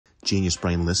Genius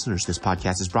Brain listeners, this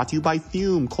podcast is brought to you by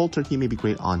Fume. Cold turkey may be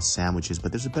great on sandwiches,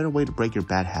 but there's a better way to break your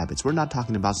bad habits. We're not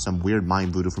talking about some weird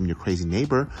mind voodoo from your crazy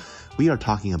neighbor. We are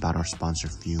talking about our sponsor,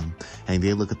 Fume. And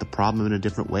they look at the problem in a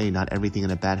different way. Not everything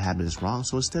in a bad habit is wrong.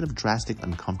 So instead of drastic,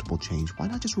 uncomfortable change, why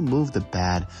not just remove the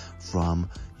bad from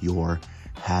your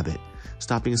habit?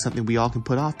 Stopping is something we all can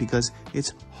put off because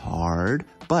it's hard,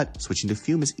 but switching to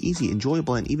Fume is easy,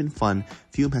 enjoyable, and even fun.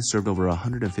 Fume has served over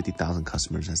 150,000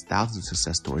 customers, has thousands of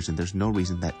success stories, and there's no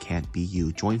reason that can't be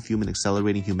you. Join Fume in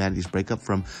accelerating humanity's breakup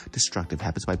from destructive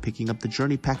habits by picking up the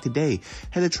Journey Pack today.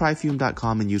 Head to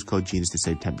tryfume.com and use code GENIUS to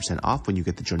save 10% off when you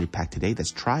get the Journey Pack today.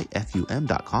 That's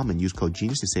tryfum.com and use code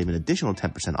GENIUS to save an additional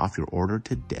 10% off your order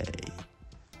today.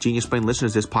 Genius Brain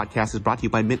listeners, this podcast is brought to you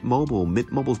by Mint Mobile.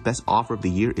 Mint Mobile's best offer of the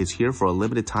year is here for a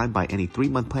limited time. Buy any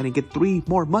 3-month plan and get 3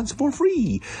 more months for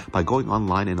free. By going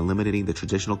online and eliminating the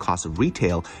traditional cost of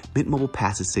retail, Mint Mobile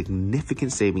passes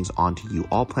significant savings onto you.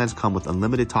 All plans come with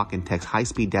unlimited talk and text,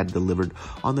 high-speed data delivered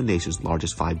on the nation's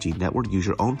largest 5G network. Use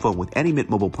your own phone with any Mint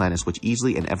Mobile plan and switch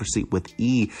easily and effortlessly with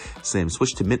eSIM.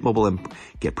 Switch to Mint Mobile and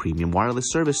get premium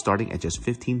wireless service starting at just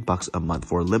 $15 a month.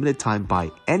 For a limited time,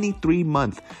 buy any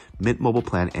 3-month Mint Mobile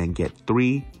plan and get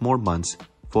 3 more months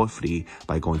for free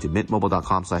by going to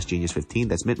mintmobile.com/genius15.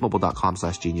 That's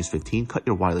mintmobile.com/genius15. Cut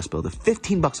your wireless bill to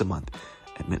 $15 a month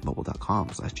at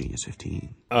mintmobile.com/genius15.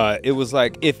 It was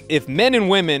like if men and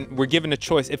women were given a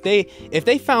choice, if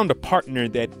they found a partner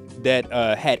that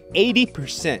had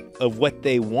 80% of what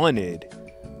they wanted,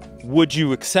 would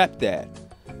you accept that?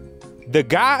 The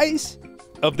guys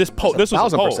of this poll, this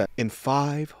was a poll. In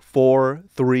 5, 4,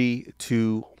 3,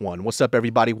 2, 1. What's up,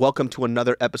 everybody? Welcome to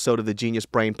another episode of the Genius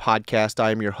Brain Podcast.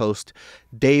 I am your host,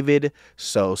 David.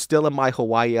 So, still in my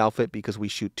Hawaii outfit because we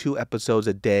shoot 2 episodes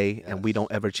a day and we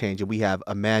don't ever change it. We have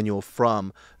Ammanuel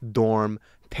from Dorm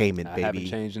Payment, baby. I haven't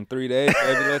changed in 3 days,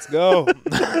 baby. Let's go.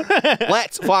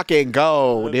 Let's fucking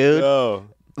go, dude. Go.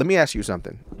 Let me ask you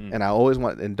something. And I always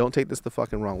want, and don't take this the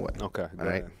fucking wrong way. Okay. All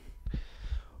right.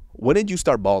 When did you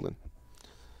start balding?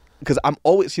 Because I'm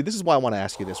always, see, this is why I want to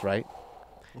ask you this, right?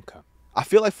 Okay. I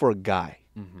feel like for a guy,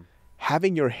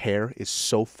 having your hair is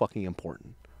so fucking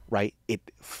important, right? It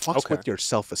fucks with your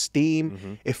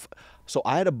self-esteem. So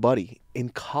I had a buddy in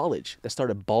college that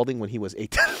started balding when he was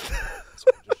 18. Just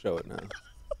show it now.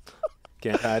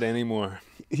 Can't hide anymore.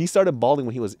 He started balding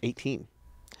when he was 18.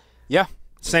 Yeah,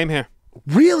 same hair.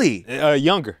 Really?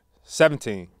 Younger,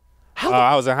 17.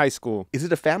 I was in high school. Is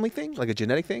it a family thing, like a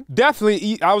genetic thing?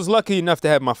 Definitely. I was lucky enough to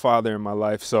have my father in my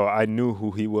life, so I knew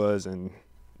who he was and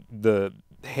the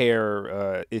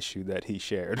hair issue that he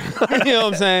shared. You know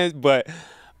what I'm saying? But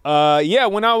yeah,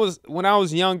 when I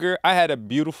was younger, I had a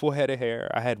beautiful head of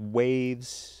hair. I had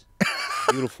waves,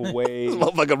 beautiful waves. This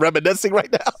motherfucker reminiscing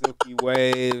right now. Silky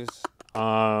waves.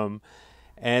 And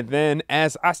then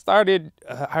as I started,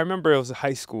 I remember it was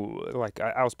high school. Like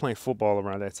I was playing football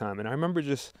around that time, and I remember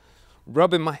just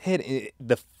rubbing my head.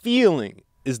 The feeling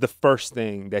is the first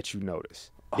thing that you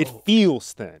notice. It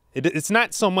feels thin. It's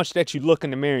not so much that you look in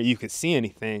the mirror and you can see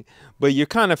anything, but you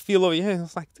kind of feel over your head.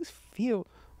 It's like,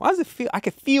 why does it feel? I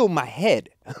can feel my head.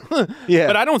 Yeah.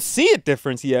 But I don't see a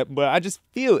difference yet, but I just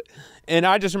feel it. And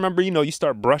I just remember, you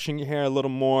start brushing your hair a little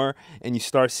more and you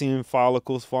start seeing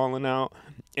follicles falling out.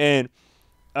 And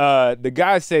the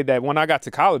guys say that when I got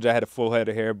to college, I had a full head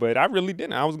of hair, but I really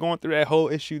didn't. I was going through that whole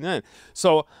issue then.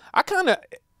 So it kind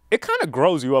of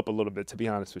grows you up a little bit, to be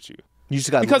honest with you. You just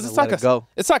got to let it go.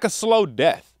 It's like a slow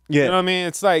death. Yeah. You know what I mean?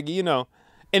 It's like, and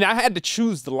I had to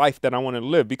choose the life that I wanted to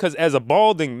live because as a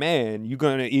balding man, you're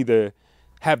going to either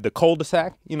have the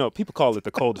cul-de-sac. People call it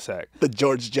the cul-de-sac. The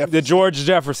George Jefferson. The George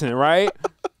Jefferson, right?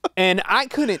 And I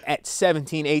couldn't at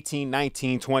 17, 18,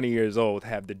 19, 20 years old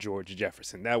have the George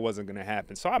Jefferson. That wasn't going to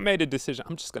happen. So I made a decision.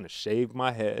 I'm just going to shave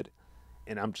my head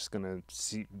and I'm just going to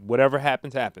see whatever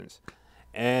happens, happens.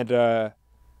 And, my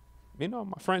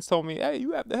friends told me, hey,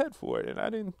 you have the head for it. And I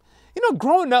didn't,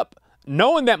 growing up,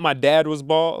 knowing that my dad was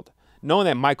bald, knowing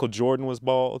that Michael Jordan was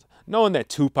bald, knowing that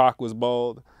Tupac was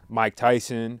bald, Mike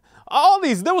Tyson, all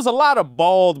these, there was a lot of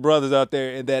bald brothers out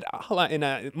there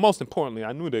and most importantly,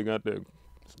 I knew they got their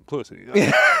pussy.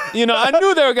 I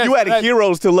knew they were going to. You had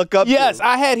heroes to look up to. Yes,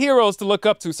 I had heroes to look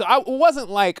up to. So it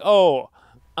wasn't like,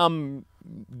 I'm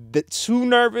too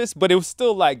nervous, but it was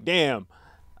still like, damn,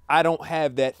 I don't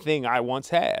have that thing I once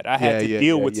had. I had to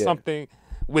deal with something,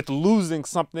 with losing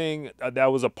something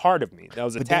that was a part of me, that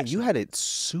was attached. But you had it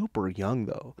super young,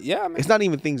 though. Yeah, man. It's not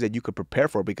even things that you could prepare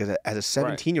for because as a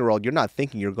 17-year-old, you're not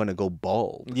thinking you're going to go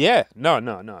bald. Yeah, no,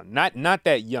 not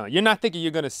that young. You're not thinking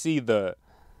you're going to see the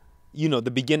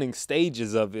beginning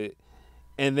stages of it.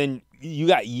 And then you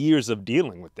got years of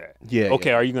dealing with that. Yeah.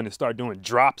 Okay, are you going to start doing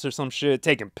drops or some shit,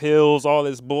 taking pills, all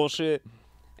this bullshit?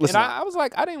 Listen, and I was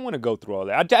like, I didn't want to go through all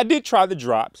that. I did try the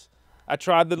drops. I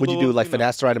tried the would you do like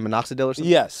finasteride and minoxidil or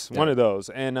something? Yes, one of those.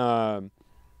 And I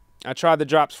tried the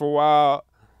drops for a while.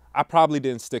 I probably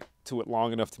didn't stick to it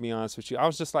long enough, to be honest with you. I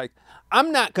was just like,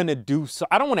 I'm not going to do so.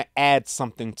 I don't want to add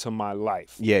something to my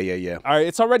life. Yeah. All right,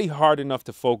 it's already hard enough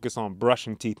to focus on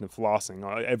brushing teeth and flossing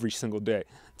every single day.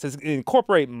 To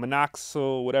incorporate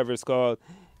minoxidil, whatever it's called,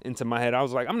 into my head, I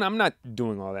was like, I'm not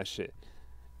doing all that shit.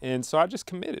 And so I just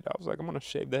committed. I was like, I'm going to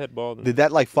shave the head bald. Did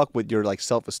that like fuck with your like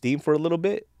self-esteem for a little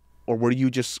bit? Or were you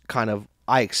just kind of,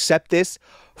 I accept this,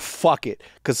 fuck it?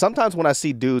 Because sometimes when I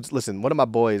see dudes, listen, one of my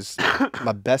boys,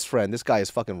 my best friend, this guy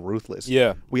is fucking ruthless.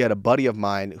 Yeah. We had a buddy of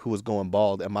mine who was going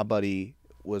bald, and my buddy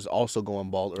was also going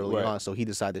bald early on, so he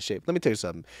decided to shave. Let me tell you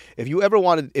something. If you ever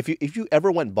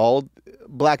went bald,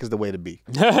 black is the way to be.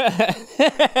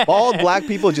 Bald black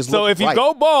people just so look if you right.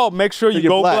 go bald, make sure you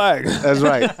go black. That's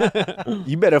right.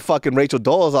 You better fucking Rachel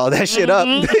Dole's all that shit up.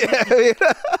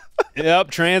 Yep,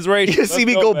 transracial. You see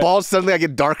me go bald, suddenly I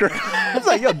get darker. I was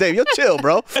like, yo, Dave, yo, chill,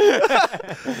 bro.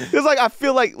 It's like, I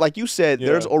feel like you said,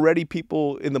 there's already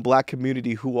people in the black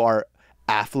community who are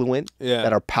affluent,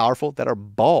 that are powerful, that are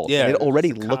bald. Yeah, and it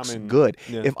already looks good.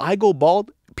 Yeah. If I go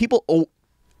bald, people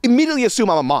immediately assume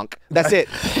I'm a monk. That's it.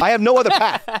 I have no other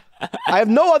path. I have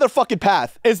no other fucking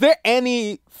path. Is there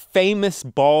any famous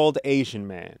bald Asian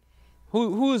man?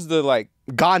 Who's the like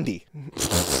Gandhi?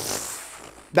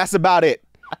 That's about it.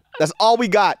 That's all we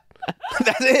got.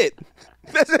 That's it.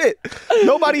 That's it.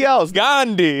 Nobody else.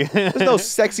 Gandhi. There's no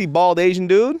sexy bald Asian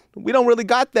dude. We don't really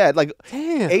got that. Like,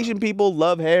 damn. Asian people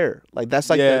love hair. Like, that's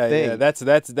like their thing. Yeah, that's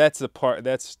the part.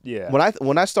 That's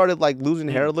When I started like losing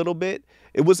hair a little bit,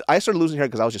 I started losing hair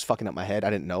because I was just fucking up my head.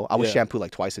 I didn't know. I was shampoo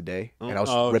like twice a day, and I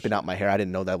was ripping out my hair. I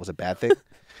didn't know that was a bad thing.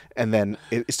 And then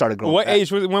it started growing. What back.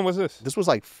 age was? When was this? This was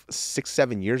like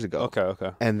 6-7 years ago.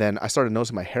 Okay. And then I started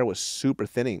noticing my hair was super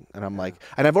thinning, and I'm like,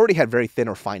 and I've already had very thin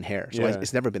or fine hair, so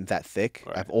it's never been that thick.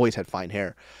 Right. I've always had fine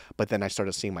hair, but then I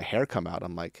started seeing my hair come out.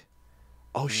 I'm like,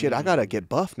 oh shit, I gotta get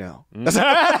buff now.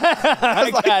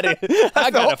 I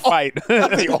gotta fight.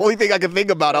 That's the only thing I could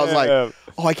think about. I was like, oh,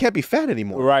 I can't be fat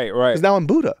anymore. Right. Because now I'm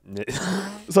Buddha.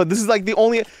 So this is like the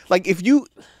only, like if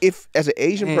as an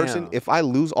Asian person, if I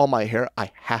lose all my hair,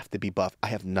 I have to be buff. I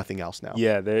have nothing else now.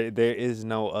 Yeah, there is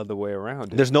no other way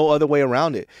around it. There's no other way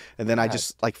around it. And then I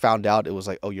just like found out it was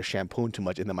like, oh, you're shampooing too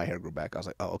much, and then my hair grew back. I was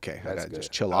like, oh, okay, I gotta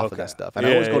just chill off of that stuff. And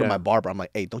I always go to my barber. I'm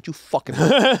like, hey, don't you fucking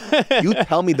you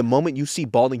tell me the moment you see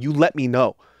balding, you let me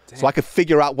know. So I could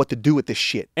figure out what to do with this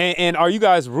shit. And are you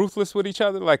guys ruthless with each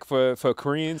other, like for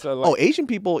Koreans? Or like... Asian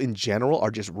people in general are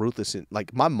just ruthless.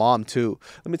 Like my mom too.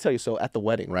 Let me tell you. So at the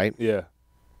wedding, right? Yeah.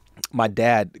 My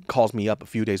dad calls me up a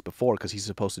few days before because he's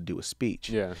supposed to do a speech.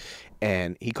 Yeah.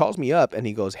 And he calls me up and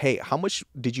he goes, "Hey, how much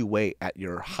did you weigh at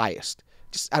your highest?"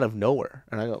 Just out of nowhere.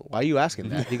 And I go, "Why are you asking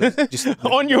that?" He goes, "Just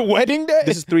on your wedding day?"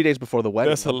 This is 3 days before the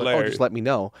wedding. That's hilarious. Like, oh, just let me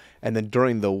know. And then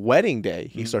during the wedding day,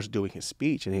 he starts doing his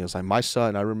speech, and he was like, "My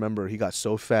son, I remember he got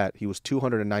so fat, he was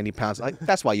 290 pounds." Like,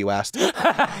 that's why you asked.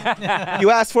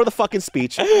 You asked for the fucking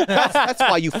speech. That's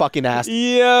why you fucking asked. Yo.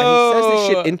 And he says this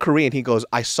shit in Korean. He goes,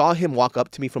 "I saw him walk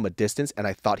up to me from a distance, and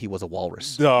I thought he was a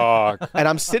walrus." Dog. And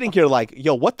I'm sitting here like,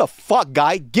 yo, what the fuck,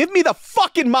 guy? Give me the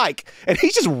fucking mic. And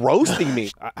he's just roasting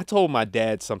me. I told my dad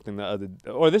something the other,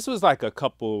 or this was like a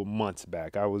couple months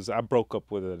back. I broke up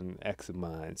with an ex of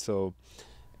mine. So,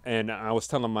 and I was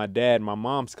telling my dad, my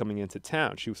mom's coming into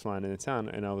town. She was flying into town,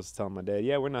 and I was telling my dad,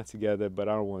 yeah, we're not together, but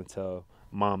I don't want to tell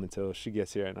mom until she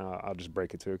gets here, and I'll just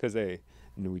break it to her because they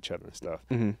knew each other and stuff.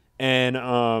 Mm-hmm.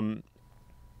 And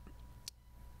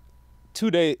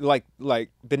 2 days, like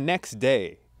the next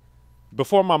day,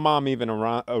 before my mom even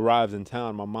arrives in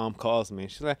town, my mom calls me.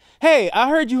 She's like, "Hey, I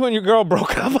heard you and your girl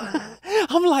broke up."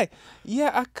 I'm like,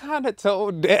 "Yeah, I kind of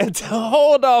told Dad to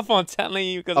hold off on telling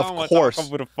you because I don't want to talk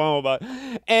over the phone about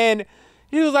it." And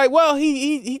he was like, "Well,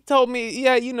 he told me,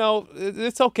 yeah, you know,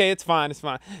 it's okay, it's fine."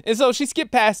 And so she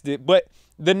skipped past it. But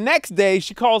the next day,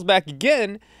 she calls back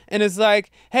again and is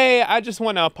like, "Hey, I just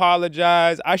want to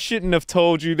apologize. I shouldn't have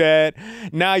told you that.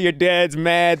 Now your dad's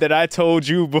mad that I told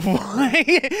you before.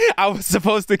 I was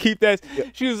supposed to keep that." Yeah.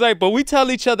 She was like, "But we tell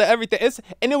each other everything."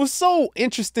 And it was so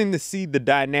interesting to see the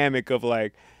dynamic of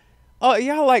like, oh,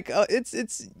 y'all like,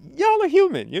 it's y'all are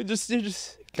human. You're just.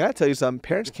 Can I tell you something?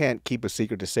 Parents can't keep a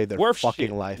secret to save their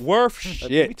fucking life. Worth shit.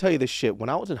 Let me tell you this shit. When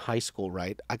I was in high school,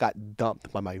 right, I got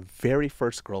dumped by my very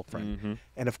first girlfriend. Mm-hmm.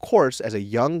 And of course, as a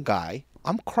young guy,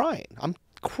 I'm crying. I'm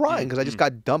crying because I just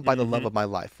got dumped by the love of my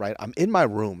life, right? I'm in my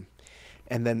room,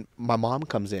 And then my mom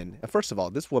comes in. And first of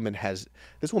all, this woman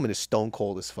is stone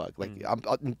cold as fuck. Like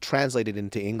I'm translated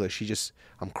into English.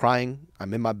 I'm crying.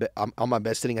 I'm in my bed. I'm on my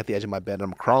bed, sitting at the edge of my bed.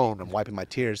 And I'm crying. I'm wiping my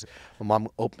tears. My mom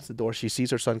opens the door. She sees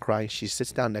her son crying. She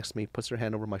sits down next to me, puts her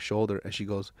hand over my shoulder, and she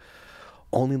goes,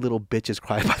 "Only little bitches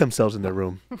cry by themselves in their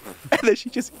room." And then she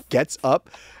just gets up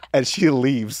and she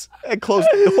leaves and closes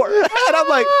the door. And I'm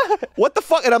like, what the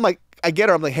fuck? And I'm like, I get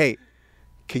her. I'm like, hey,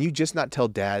 can you just not tell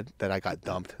dad that I got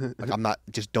dumped? Like,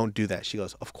 just don't do that. She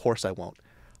goes, of course I won't.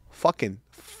 Fucking,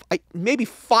 maybe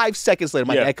 5 seconds later,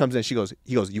 my dad comes in. He goes,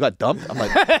 you got dumped? I'm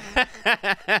like,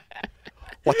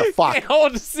 what the fuck? Can't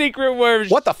hold the secret word.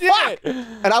 What the fuck?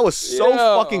 And I was so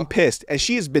fucking pissed. And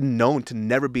she has been known to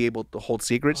never be able to hold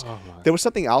secrets. There was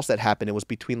something else that happened. It was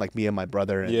between like me and my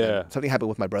brother. And something happened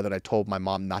with my brother. And I told my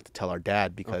mom not to tell our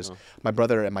dad because my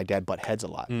brother and my dad butt heads a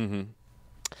lot.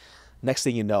 Next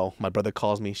thing you know, my brother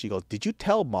calls me. She goes, did you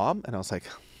tell mom? And I was like,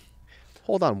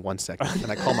 hold on 1 second.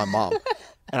 And I call my mom.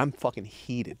 And I'm fucking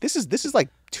heated. This is like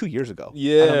 2 years ago.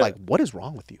 Yeah. And I'm like, what is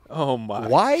wrong with you? Oh my.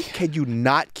 Why can you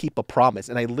not keep a promise?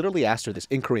 And I literally asked her this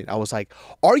in Korean. I was like,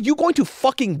 are you going to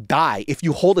fucking die if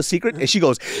you hold a secret? And she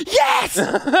goes, yes!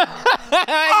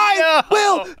 I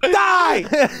will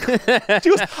die! She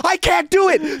goes, I can't do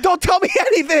it! Don't tell me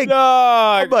anything!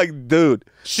 Dog. I'm like, dude.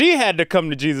 She had to come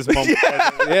to Jesus moment.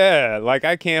 Yeah, like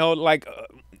I can't hold, like,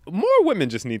 more women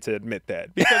just need to admit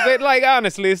that. Because, they, like,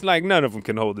 honestly, it's like none of them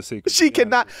can hold the secret. She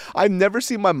cannot. I've never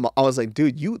seen my mom. I was like,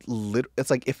 dude,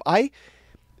 it's like if I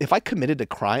committed a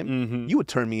crime, you would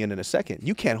turn me in a second.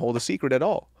 You can't hold a secret at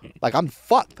all. Like, I'm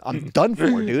fucked. I'm done for,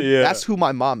 dude. That's who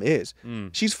my mom is.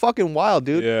 She's fucking wild,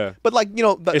 dude. Yeah. But, like, you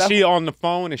know. Is she on the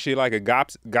phone? Is she like a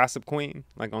gossip queen?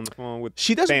 Like on the phone with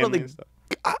she doesn't family really. and stuff?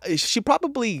 She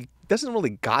probably doesn't really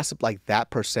gossip like that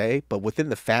per se, but within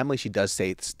the family, she does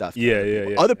say stuff.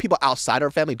 Yeah. Other people outside our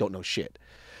family don't know shit.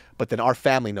 But then our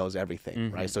family knows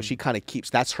everything, right? So she kind of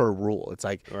that's her rule. It's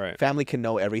like family can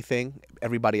know everything.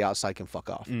 Everybody outside can fuck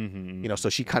off. You know, so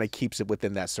she kind of keeps it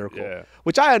within that circle,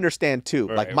 which I understand too.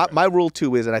 Like my rule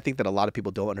too is, and I think that a lot of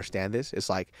people don't understand this, it's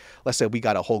like, let's say we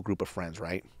got a whole group of friends,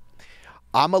 right?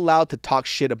 I'm allowed to talk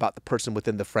shit about the person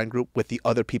within the friend group with the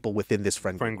other people within this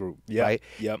friend group. Yeah. Right?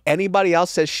 Yep. Anybody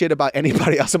else says shit about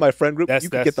anybody else in my friend group, you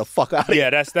can get the fuck out of here.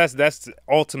 Yeah, that's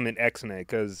ultimate X-Men,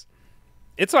 because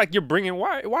it's like you're bringing,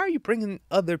 why are you bringing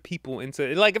other people into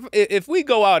it? Like if we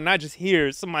go out and I just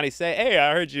hear somebody say, hey,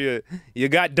 I heard you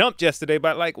got dumped yesterday,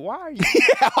 but like, why are you?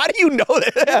 Yeah, how do you know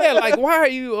that? Yeah, like, why are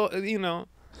you, you know,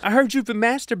 I heard you've been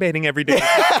masturbating every day.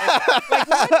 Like,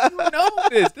 why do you know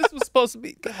this? This was supposed to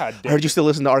be, God damn. I heard you still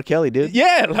listen to R. Kelly, dude.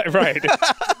 Yeah, like, right.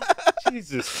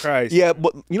 Jesus Christ. Yeah,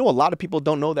 but you know, a lot of people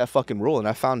don't know that fucking rule. And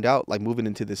I found out, like, moving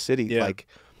into this city, like,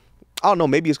 I don't know,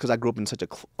 maybe it's because I grew up in such a,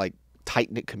 like,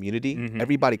 tight-knit community.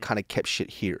 Everybody kind of kept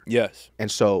shit here. Yes. And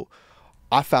so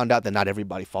I found out that not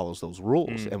everybody follows those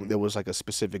rules. And there was like a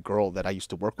specific girl that I used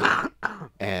to work with,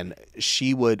 and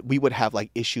we would have like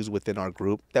issues within our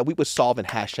group that we would solve and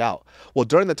hash out. Well,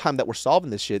 during the time that we're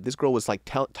solving this shit, this girl was like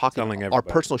talking our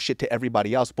personal shit to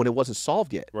everybody else when it wasn't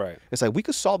solved yet. Right. It's like we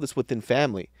could solve this within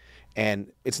family,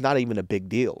 and it's not even a big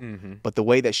deal. But the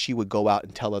way that she would go out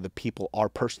and tell other people our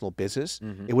personal business,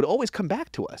 it would always come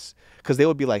back to us, because they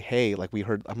would be like, hey, like we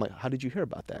heard. I'm like, how did you hear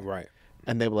about that? Right.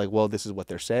 And they were like, well, this is what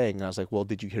they're saying. And I was like, well,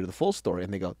 did you hear the full story?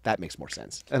 And they go, that makes more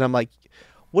sense. And I'm like,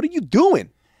 what are you doing?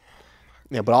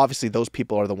 Yeah, but obviously those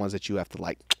people are the ones that you have to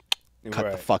like cut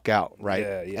the fuck out, right?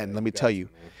 Yeah, and let me tell you,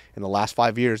 in the last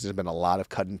 5 years, there's been a lot of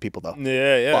cutting people though.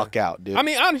 Yeah. Fuck out, dude. I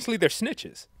mean, honestly, they're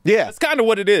snitches. Yeah. That's kind of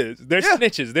what it is. They're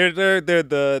snitches. They're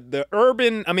the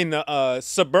urban, I mean, the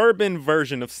suburban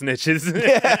version of snitches.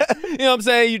 You know what I'm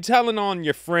saying? You're telling on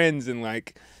your friends and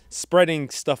like spreading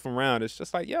stuff around. It's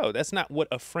just like, yo, that's not what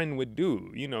a friend would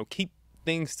do. You know, keep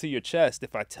things to your chest.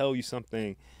 If I tell you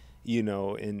something, you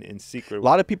know, in secret. A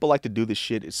lot of people like to do this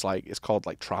shit. It's called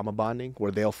like trauma bonding,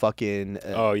 where they'll fucking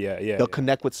they'll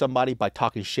connect with somebody by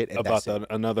talking shit and about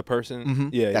another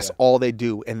person. That's all they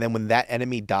do. And then when that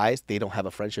enemy dies, they don't have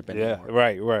a friendship anymore.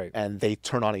 Right. And they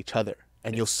turn on each other,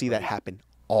 and you'll see that happen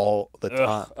all the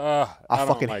time. I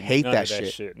fucking hate that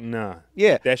shit. Nah.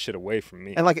 Yeah. That shit away from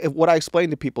me. And like what I explain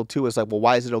to people too is like, well,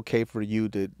 why is it okay for you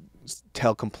to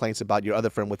tell complaints about your other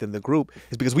friend within the group?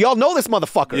 Is because we all know this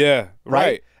motherfucker. Yeah.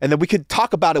 Right. And then we could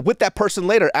talk about it with that person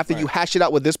later after you hash it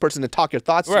out with this person and talk your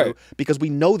thoughts through, because we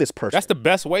know this person. That's the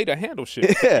best way to handle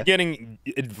shit. You're getting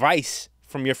advice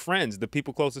from your friends, the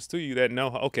people closest to you that know,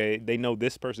 okay, they know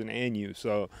this person and you.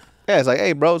 So yeah, it's like,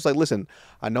 hey, bro, it's like, listen,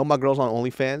 I know my girl's on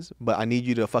OnlyFans, but I need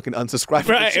you to fucking unsubscribe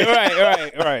from this shit.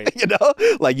 Right. You know?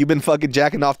 Like, you've been fucking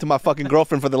jacking off to my fucking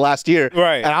girlfriend for the last year.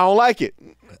 Right. And I don't like it.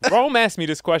 Rome asked me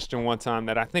this question one time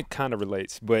that I think kind of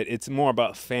relates, but it's more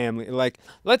about family. Like,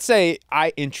 let's say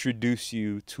I introduce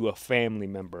you to a family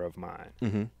member of mine.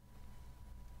 Mm-hmm.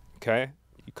 Okay?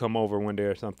 You come over one day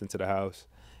or something to the house,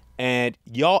 and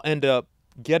y'all end up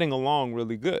getting along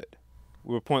really good.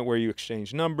 We're at a point where you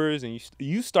exchange numbers, and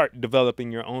you start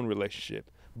developing your own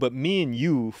relationship. But me and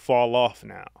you fall off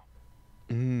now.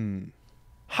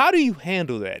 How do you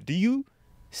handle that? Do you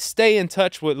stay in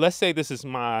touch with, let's say this is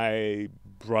my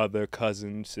brother,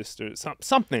 cousin, sister,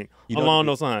 something along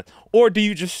those lines? Or do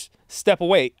you just step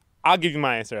away? I'll give you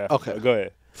my answer after. Okay. Go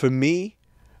ahead. For me,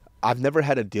 I've never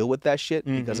had to deal with that shit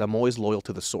because I'm always loyal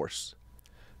to the source.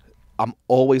 I'm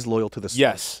always loyal to the source.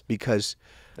 Yes. Because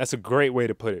that's a great way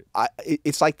to put it.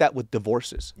 It's like that with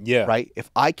divorces. Yeah. Right? If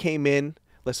I came in,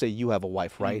 let's say you have a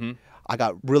wife, right? I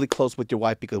got really close with your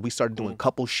wife because we started doing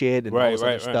couple shit and all this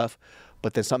other stuff.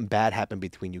 But then something bad happened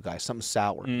between you guys, something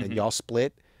sour, and y'all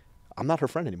split. I'm not her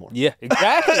friend anymore. Yeah,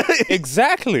 exactly.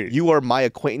 Exactly. You are my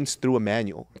acquaintance through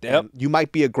Ammanuel. Yep. You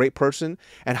might be a great person.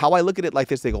 And how I look at it like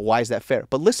this, they go, why is that fair?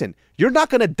 But listen, you're not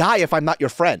going to die if I'm not your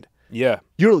friend. Yeah.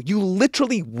 You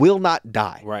literally will not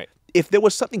die. Right. If there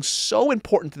was something so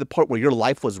important to the point where your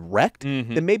life was wrecked,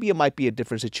 then maybe it might be a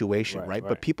different situation, right?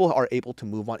 But people are able to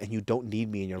move on, and you don't need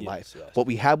me in your life. Yes. What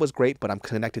we had was great, but I'm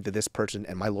connected to this person,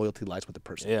 and my loyalty lies with the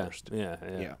person first.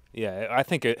 Yeah. I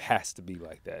think it has to be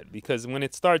like that, because when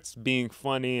it starts being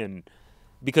funny, and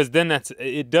because then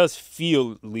it does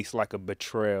feel at least like a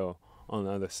betrayal on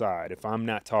the other side. If I'm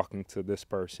not talking to this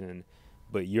person,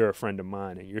 but you're a friend of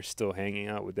mine and you're still hanging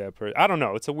out with that person. I don't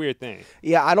know. It's a weird thing.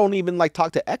 Yeah, I don't even like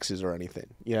talk to exes or anything.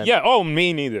 Yeah. Yeah. Oh,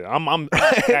 me neither.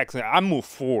 I move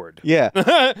forward. Yeah.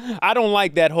 I don't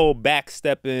like that whole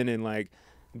backstepping and like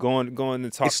going to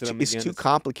talk to them again. It's too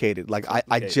complicated. Like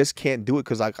I just can't do it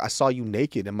because I saw you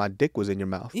naked and my dick was in your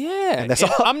mouth. Yeah. And that's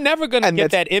all. I'm never gonna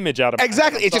get that image out of my head.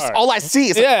 Exactly. It's just all I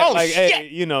see. It's like, oh shit. Hey,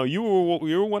 you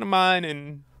were one of mine,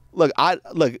 and Look,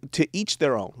 to each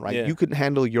their own, right? Yeah. You can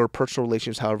handle your personal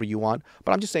relationships however you want,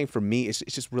 but I'm just saying for me, it's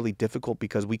just really difficult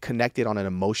because we connected on an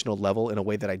emotional level in a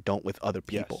way that I don't with other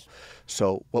people. Yes.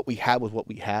 So what we had was what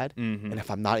we had, and if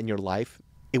I'm not in your life,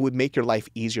 it would make your life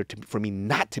easier for me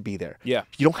not to be there. Yeah.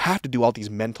 You don't have to do all these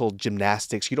mental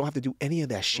gymnastics. You don't have to do any of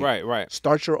that shit. Right.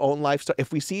 Start your own life.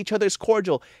 If we see each other, it's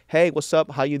cordial. Hey, what's up?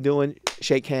 How you doing?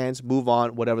 Shake hands, move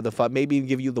on, whatever the fuck. Maybe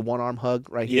give you the one-arm hug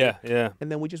right here. Yeah.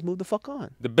 And then we just move the fuck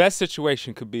on. The best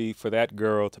situation could be for that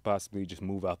girl to possibly just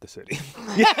move out the city.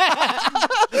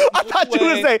 I thought you were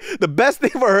going to say the best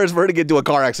thing for her is for her to get into a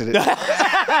car accident.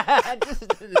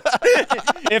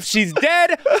 If she's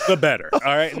dead, the better. All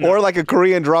right. No. Or like a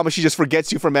Korean drama, she just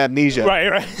forgets you from amnesia.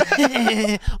 Right.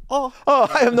 Oh,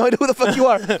 I have no idea who the fuck you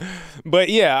are. But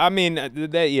yeah, I mean,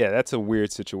 that's a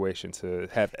weird situation to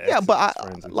have. Yeah,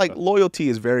 but loyalty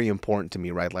is very important to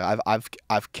me, right? Like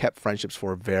I've kept friendships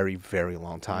for a very, very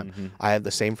long time. I have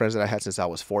the same friends that I had since I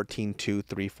was 14, 2,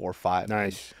 3, 4, 5.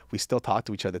 Nice. We still talk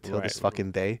to each other till this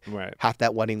fucking day. Right. Half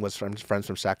that wedding was friends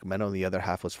from Sacramento, and the other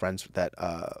half was friends that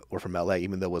were from LA,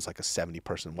 even though it was like a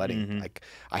 70-person wedding. Like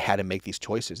I had to make these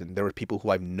choices, and there were people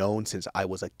who I've known since I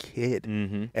was a kid,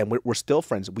 and we're still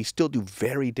friends. We still do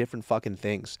very different fucking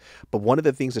things. But one of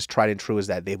the things that's tried and true is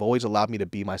that they've always allowed me to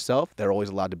be myself. They're always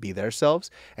allowed to be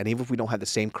themselves. And even if we don't have the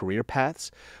same career paths,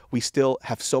 we still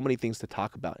have so many things to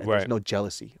talk about. And there's no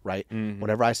jealousy, right?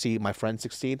 Whenever I see my friend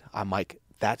succeed, I'm like,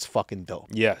 that's fucking dope.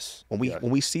 Yes. When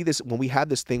we see this, when we have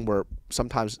this thing where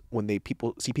sometimes when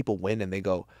people see people win and they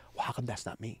go, well, how come that's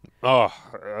not me?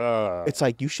 It's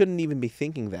like you shouldn't even be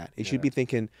thinking that. You should be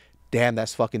thinking, damn,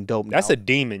 that's fucking dope. That's a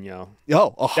demon, yo.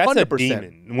 Yo, 100%. That's a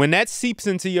demon. When that seeps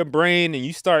into your brain and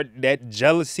you start that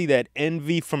jealousy, that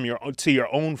envy from your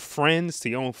own friends, to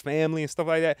your own family and stuff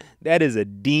like that, that is a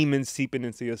demon seeping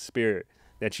into your spirit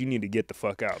that you need to get the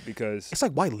fuck out, because it's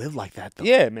like, why live like that though?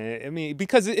 Yeah, man. I mean,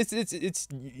 because it's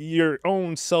your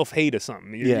own self-hate or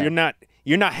something. You're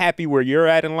not happy where you're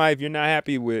at in life. You're not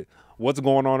happy with what's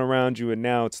going on around you, and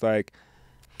now it's like,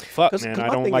 fuck, man, I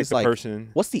don't like the person.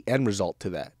 What's the end result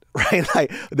to that? Right?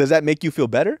 Like, does that make you feel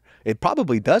better? It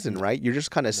probably doesn't, right? You're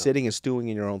just kind of sitting and stewing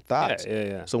in your own thoughts.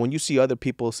 Yeah. So when you see other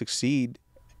people succeed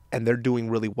and they're doing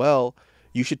really well,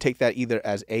 you should take that either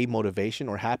as a motivation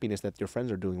or happiness that your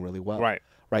friends are doing really well.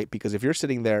 Right? Because if you're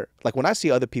sitting there, like when I see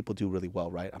other people do really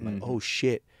well, right? I'm like, oh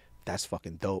shit, that's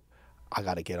fucking dope. I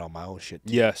got to get on my own shit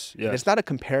too. Yes. And it's not a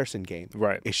comparison game.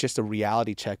 Right. It's just a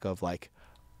reality check of like,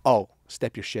 oh,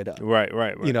 step your shit up. Right.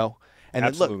 You know? And then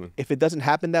Absolutely. look, if it doesn't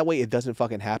happen that way, it doesn't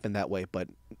fucking happen that way. But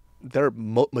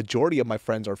majority of my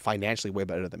friends are financially way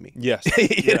better than me. Yes.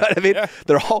 You know what I mean? Yeah.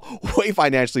 They're all way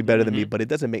financially better than me, but it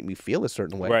doesn't make me feel a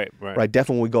certain way. Right.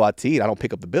 Definitely when we go out to eat, I don't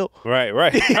pick up the bill.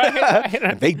 Right.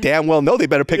 They damn well know they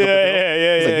better pick up the bill.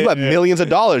 It's like, you have millions of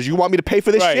dollars. You want me to pay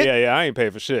for this shit? Yeah. I ain't pay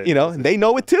for shit. You know, and they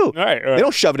know it too. Right. They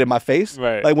don't shove it in my face.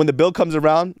 Right. Like when the bill comes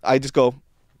around, I just go,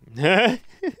 and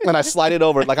I slide it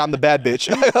over like I'm the bad bitch.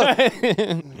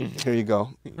 Here you go.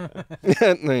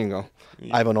 There you go.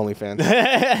 I have an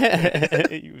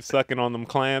OnlyFans. You sucking on them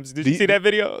clams. Did you see that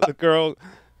video? The girl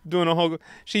doing a whole...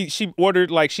 She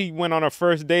ordered, like, she went on her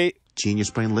first date. Genius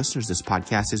Brain listeners, this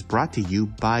podcast is brought to you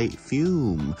by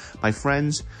Fume. My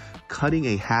friends, cutting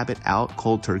a habit out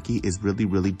cold turkey is really,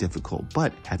 really difficult.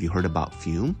 But have you heard about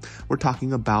Fume? We're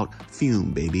talking about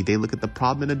Fume, baby. They look at the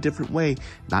problem in a different way.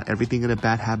 Not everything in a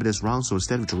bad habit is wrong. So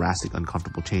instead of drastic,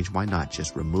 uncomfortable change, why not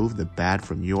just remove the bad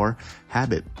from your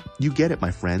habit? You get it,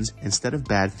 my friends. Instead of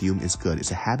bad, Fume is good.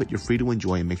 It's a habit you're free to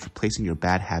enjoy and makes replacing your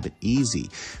bad habit easy.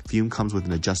 Fume comes with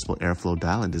an adjustable airflow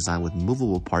dial and designed with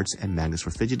movable parts and magnets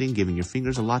for fidgeting, giving your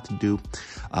fingers a lot to do,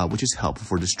 which is helpful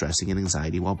for distressing and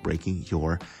anxiety while breaking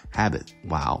your habit.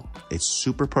 Wow. It's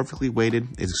super perfectly weighted.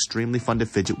 It's extremely fun to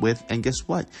fidget with. And guess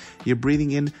what? You're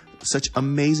breathing in such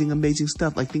amazing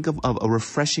stuff. Like think of a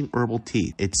refreshing herbal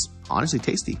tea. It's honestly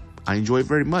tasty. I enjoy it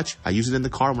very much. I use it in the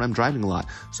car when I'm driving a lot.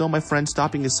 So my friend,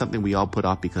 stopping is something we all put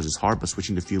off because it's hard, but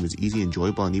switching to Fume is easy,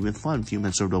 enjoyable, and even fun. Fume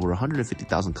has served over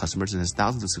 150,000 customers and has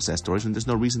thousands of success stories, and there's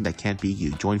no reason that can't be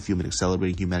you. Join Fume in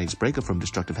accelerating humanity's breakup from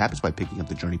destructive habits by picking up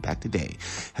the Journey Pack today.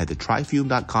 Head to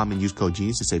tryfume.com and use code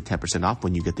GENIUS to save 10% off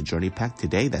when you get the Journey Pack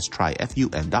today. That's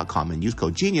tryfum.com and use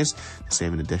code GENIUS to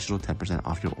save an additional 10%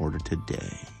 off your order today.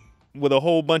 With a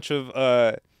whole bunch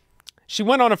of... She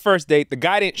went on a first date. The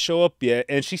guy didn't show up yet,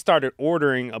 and she started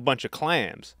ordering a bunch of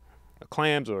clams. I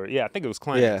think it was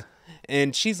clams. Yeah.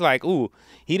 And she's like, ooh,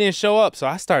 he didn't show up, so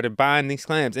I started buying these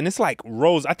clams. And it's like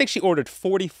rows. I think she ordered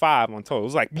 45 on total. It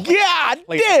was like... God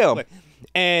damn!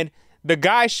 And the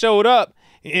guy showed up,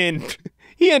 and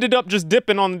he ended up just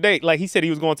dipping on the date. Like, he said he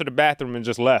was going to the bathroom and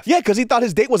just left. Yeah, because he thought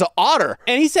his date was an otter.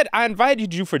 And he said, I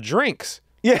invited you for drinks.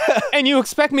 Yeah. And you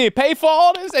expect me to pay for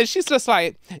all this? And she's just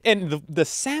like, and the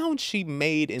sound she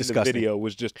made in Disgusting. the video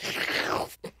was just...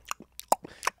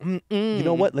 You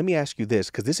know what? Let me ask you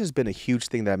this, because this has been a huge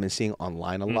thing that I've been seeing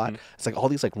online a lot. It's like all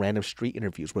these like random street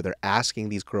interviews where they're asking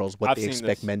these girls what they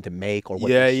expect men to make or what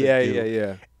they should do.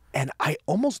 Yeah. And I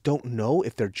almost don't know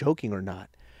if they're joking or not.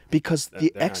 Because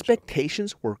the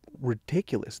expectations were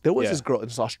ridiculous. There was this girl,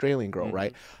 this Australian girl,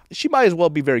 right? She might as well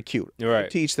be very cute. Right.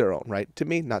 To each their own, right? To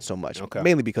me, not so much. Okay.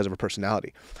 Mainly because of her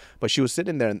personality. But she was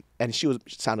sitting there and she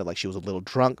sounded like she was a little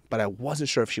drunk, but I wasn't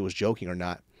sure if she was joking or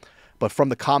not. But from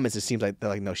the comments, it seems like they're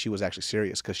like, no, she was actually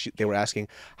serious, because they were asking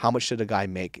how much should a guy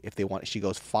make if they want. She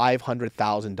goes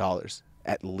 $500,000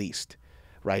 at least,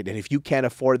 right? And if you can't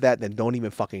afford that, then don't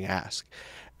even fucking ask.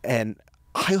 And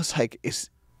I was like,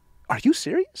 are you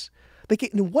serious? Like,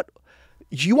 what?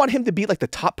 You want him to be like the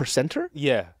top percenter?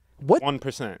 Yeah. What?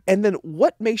 1%. And then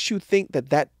what makes you think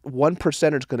that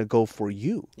 1% is going to go for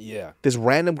you? Yeah. This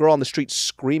random girl on the street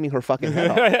screaming her fucking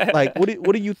head off. Like,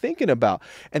 what are you thinking about?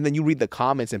 And then you read the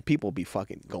comments and people be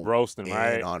fucking going roasting, in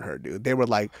right? on her, dude. They were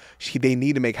like, they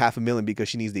need to make $500,000 because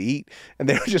she needs to eat. And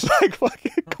they were just like,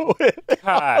 fucking go ahead.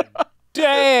 God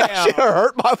damn. That shit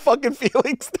hurt my fucking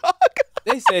feelings, dog.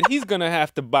 They said he's going to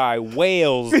have to buy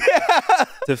whales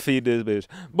to feed this bitch.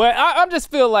 But I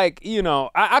just feel like, you know,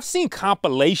 I've seen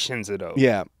compilations of those.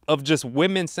 Yeah. Of just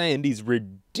women saying these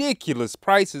ridiculous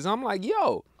prices. I'm like,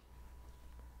 yo,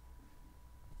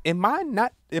 am I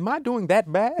doing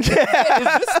that bad? Is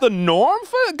this the norm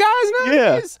for guys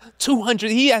nowadays? Yeah. 200,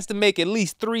 he has to make at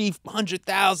least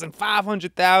 300,000,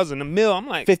 500,000 a mil. I'm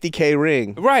like, $50K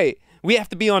ring. Right. We have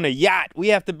to be on a yacht. We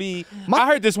have to be... I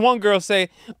heard this one girl say,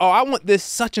 oh, I want this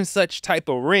such and such type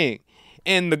of ring.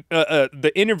 And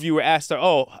the interviewer asked her,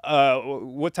 oh,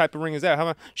 what type of ring is that? How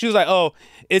much? She was like, oh,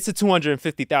 it's a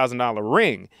 $250,000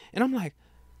 ring. And I'm like,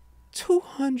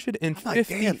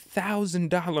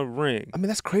 $250,000 ring. I mean,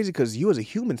 that's crazy because you as a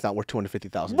human's not worth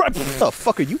 $250,000. Right. What the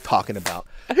fuck are you talking about?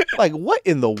 Like, what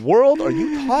in the world are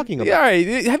you talking about? Yeah,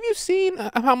 right. Have you seen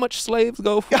how much slaves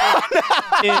go for?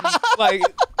 Like,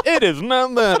 it is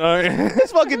not that.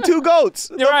 It's fucking two goats.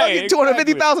 Right.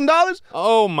 $250,000.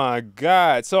 Oh my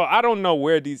God. So I don't know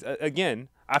where these. Again,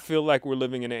 I feel like we're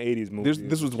living in an 80s movie.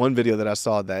 This was one video that I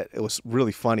saw that it was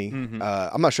really funny.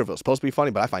 I'm not sure if it was supposed to be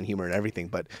funny, but I find humor in everything.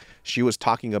 But she was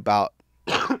talking about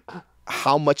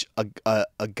how much a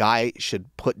guy should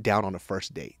put down on a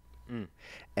first date.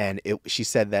 And she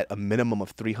said that a minimum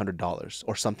of $300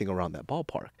 or something around that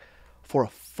ballpark for a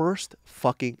first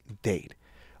fucking date.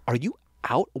 Are you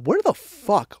out? Where the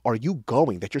fuck are you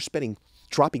going that you're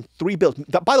dropping $3 bills?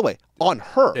 By the way, on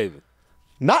her. David.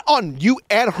 Not on you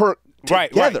and her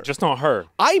together. Right, just on her.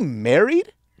 I'm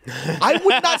married. I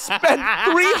would not spend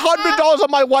 $300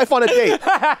 on my wife on a date.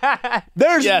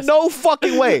 There's no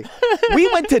fucking way.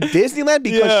 We went to Disneyland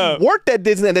because she worked at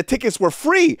Disneyland. The tickets were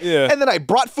free. Yeah. And then I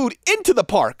brought food into the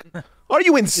park. Are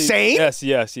you insane?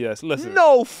 Yes. Listen.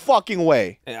 No fucking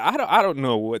way. I don't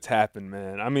know what's happened,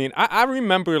 man. I mean, I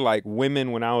remember like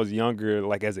women when I was younger,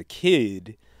 like as a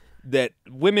kid, that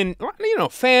women, you know,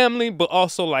 family, but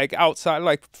also like outside,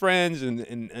 like friends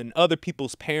and other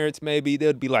people's parents, maybe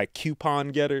they'd be like coupon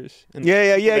getters. And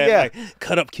Yeah. Like,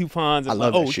 cut up coupons. And I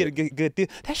love that we shit. get a good deal.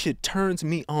 That shit turns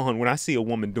me on when I see a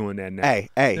woman doing that now. Hey,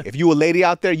 if you a lady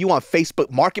out there, you want Facebook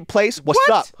Marketplace, what's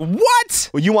up? What?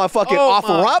 Well, you want fucking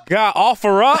offer up? God,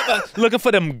 offer up? Looking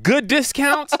for them good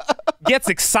discounts? Gets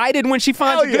excited when she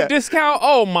finds a good discount?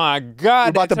 Oh my God.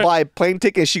 You're about to buy a plane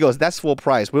ticket and she goes, that's full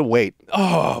price. We'll wait.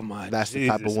 Oh my That's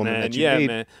Jesus, the type of woman man. that you need.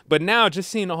 Man. But now just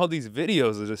seeing all these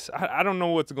videos of this, I don't know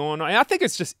what's going on. And I think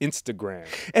it's just Instagram.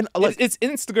 And it's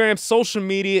Instagram, social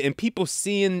media, and people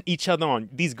seeing each other on,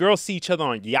 these girls see each other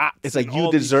on yachts. It's like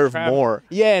you deserve more.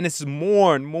 Yeah, and it's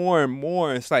more and more and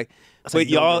more. It's like, but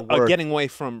y'all are getting away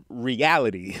from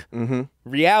reality. Mm-hmm.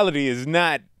 Reality is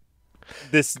not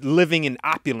this living in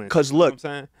opulence. Because look, you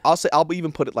know what I'm saying? I'll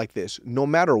even put it like this: no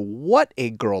matter what a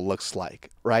girl looks like,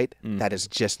 right, that is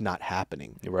just not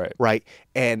happening. Right.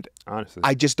 And honestly,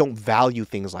 I just don't value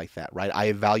things like that. Right.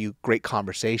 I value great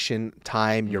conversation,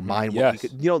 time, your mind. Yes.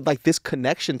 You know, like this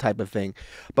connection type of thing.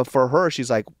 But for her, she's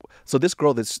like, so this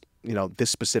girl, this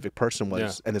specific person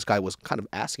was, and this guy was kind of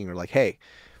asking her, like, hey,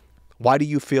 why do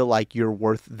you feel like you're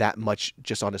worth that much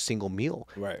just on a single meal?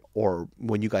 Right. Or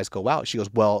when you guys go out? She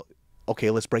goes, well,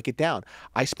 okay, let's break it down.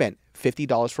 I spent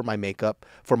 $50 for my makeup,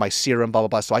 for my serum, blah, blah,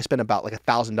 blah. So I spent about like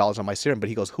 $1,000 on my serum. But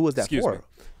he goes, who was that for?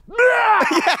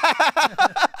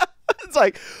 It's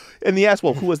like, and he asked,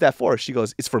 well, who was that for? She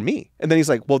goes, it's for me. And then he's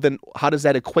like, well, then how does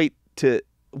that equate to,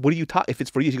 what do you talk, if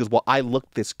it's for you? She goes, well, I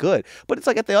look this good. But it's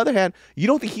like, at the other hand, you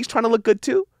don't think he's trying to look good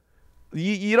too?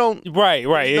 You don't. Right.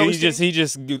 He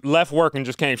just left work and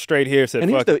just came straight here. Said,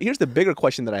 and here's the bigger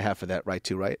question that I have for that, right?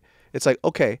 It's like,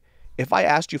 okay, if I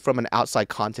asked you from an outside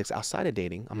context, outside of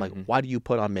dating, I'm like, why do you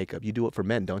put on makeup? You do it for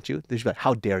men, don't you? They're just like,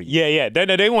 how dare you? Yeah.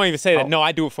 They won't even say that. No,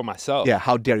 I do it for myself. Yeah,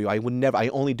 how dare you? I would never. I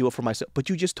only do it for myself. But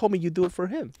you just told me you do it for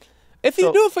him. If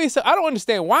you do it for yourself, I don't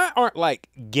understand. Why aren't like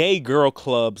gay girl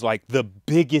clubs like the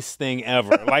biggest thing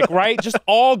ever? Like, right? Just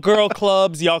all girl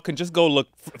clubs. Y'all can just go look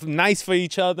nice for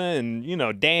each other and, you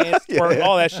know, dance, twerk,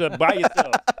 all that shit by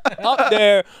yourself. Up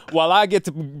there while I get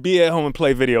to be at home and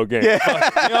play video games. You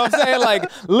know what I'm saying? Like,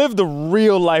 live the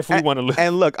real life we want to live.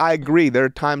 And look, I agree. There are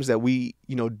times that we,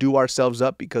 do ourselves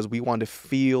up because we want to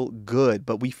feel good.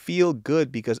 But we feel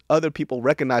good because other people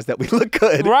recognize that we look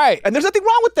good. Right. And there's nothing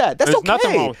wrong with that. That's okay.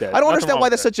 Nothing wrong with that. I don't understand why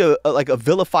that's such a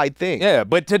vilified thing. Yeah,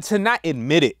 but to not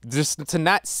admit it, just to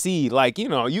not see, like,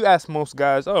 you ask most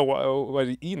guys,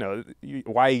 why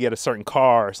you get a certain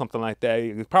car or something like that,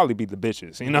 it'd probably be the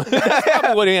bitches, That's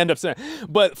probably what they end up saying.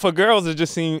 But for girls, it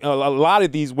just seems, a lot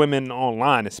of these women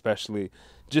online especially,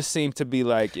 just seem to be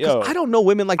like, yo. I don't know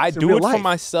women like this I do it for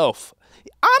myself.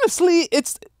 Honestly,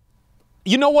 it's,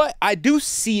 you know what? I do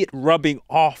see it rubbing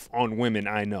off on women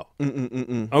I know.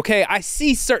 Okay? I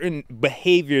see certain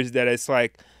behaviors that it's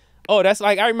like, oh, that's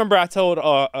like, I remember I told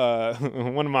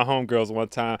one of my homegirls one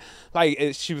time, like,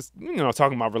 she was,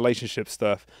 talking about relationship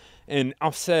stuff. And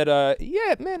I said,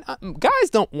 yeah, man, guys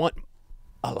don't want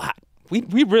a lot.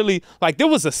 We really, like, there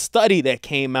was a study that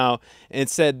came out and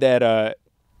said that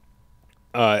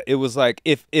it was like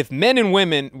if men and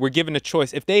women were given a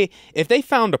choice, if they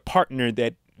found a partner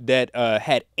that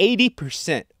had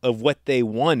 80% of what they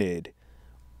wanted,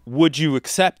 would you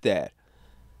accept that?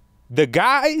 The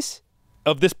guys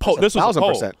of this poll, this was a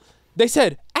poll, they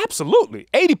said absolutely,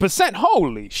 80%.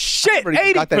 Holy shit,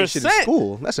 80%. Got that shit in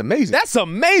school. That's amazing. That's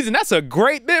amazing. That's a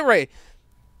great bit rate.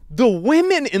 The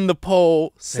women in the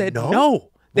poll said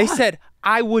no. They said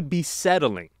I would be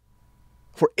settling.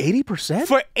 For 80%?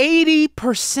 For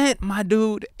 80%, my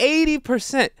dude.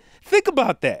 80%. Think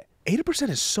about that. 80%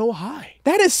 is so high.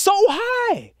 That is so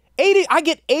high. I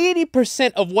get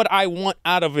 80% of what I want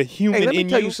out of a human. Hey, let me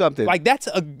tell you something. Like that's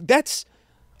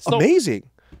amazing.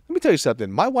 Let me tell you something.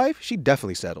 My wife, she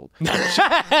definitely settled.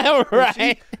 Right.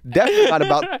 She definitely got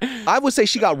about, I would say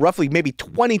she got roughly maybe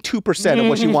 22% of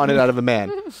what she wanted out of a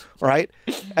man, right?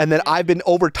 And then I've been,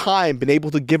 over time, been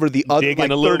able to give her the other, Digging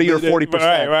like a little 30 or bit.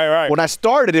 40%. Right. When I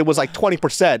started, it was like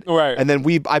 20%. Right. And then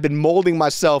I've been molding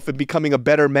myself and becoming a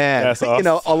better man, That's awesome. you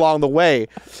know, along the way.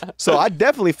 So I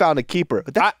definitely found a keeper.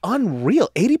 But that's unreal.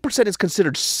 80% is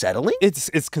considered settling?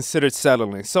 It's considered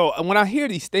settling. So when I hear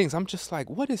these things, I'm just like,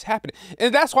 what is happening?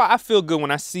 And that's why I feel good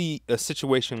when I see a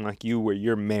situation like you where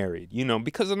you're married, you know,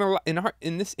 because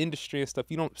in this industry and stuff,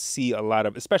 you don't see a lot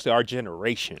of, especially our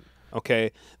generation,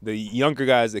 okay? The younger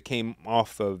guys that came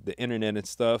off of the internet and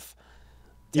stuff,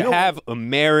 to have a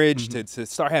marriage, to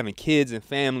start having kids and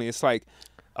family, it's like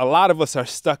a lot of us are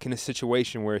stuck in a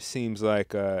situation where it seems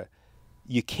like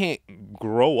you can't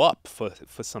grow up for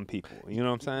some people. You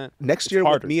know what I'm saying? Next year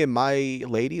with me and my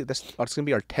lady, it's going to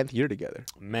be our 10th year together.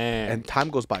 Man. And time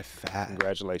goes by fast.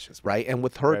 Congratulations. Right? And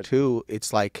with her too,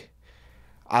 it's like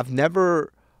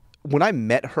when I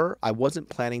met her, I wasn't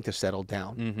planning to settle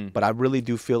down. But I really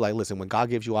do feel like, listen, when God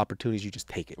gives you opportunities, you just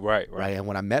take it. Right. And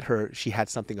when I met her, she had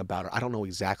something about her. I don't know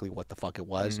exactly what the fuck it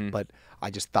was, but I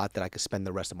just thought that I could spend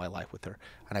the rest of my life with her.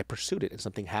 And I pursued it and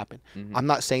something happened. I'm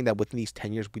not saying that within these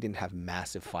 10 years, we didn't have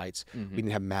massive fights. We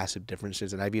didn't have massive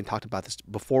differences. And I've even talked about this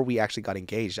before we actually got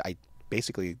engaged. I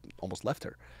basically almost left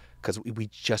her because we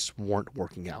just weren't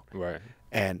working out. Right.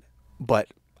 And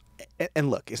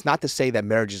look, it's not to say that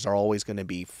marriages are always going to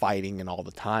be fighting and all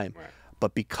the time,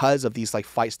 but because of these like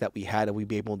fights that we had and we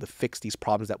be able to fix these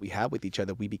problems that we had with each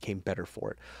other, we became better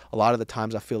for it. A lot of the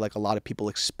times I feel like a lot of people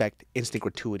expect instant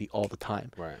gratuity all the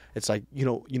time. Right. It's like, you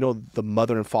know, the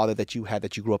mother and father that you had,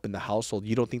 that you grew up in the household,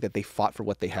 you don't think that they fought for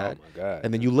what they had. Oh my God.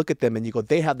 And then you look at them and you go,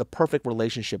 they have the perfect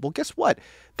relationship. Well, guess what?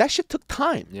 That shit took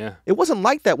time. Yeah. It wasn't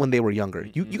like that when they were younger.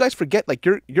 You guys forget, like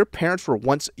your parents were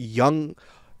once young,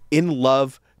 in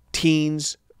love,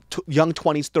 teens, young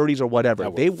 20s, 30s, or whatever.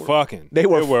 They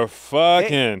were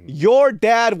fucking. Your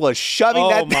dad was shoving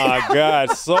that thing. Oh my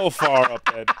God, so far up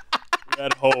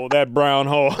that hole, that brown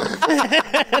hole. You know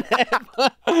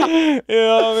what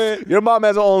I mean? Your mom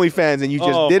has OnlyFans and you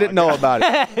just didn't know about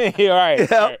it. You're right. You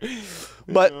know?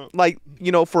 But like,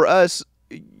 you know, for us,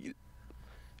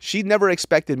 she never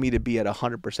expected me to be at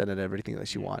 100% at everything that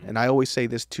she wanted. And I always say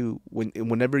this too,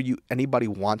 whenever anybody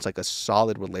wants like a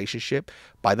solid relationship,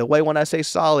 by the way, when I say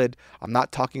solid, I'm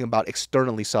not talking about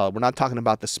externally solid. We're not talking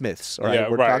about the Smiths, all right? Yeah,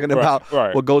 We're talking about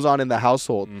what goes on in the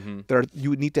household.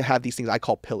 You need to have these things I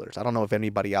call pillars. I don't know if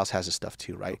anybody else has this stuff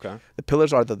too, right? Okay. The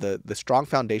pillars are the strong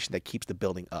foundation that keeps the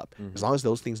building up. As long as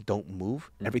those things don't move,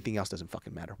 everything else doesn't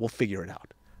fucking matter. We'll figure it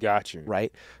out. Got you.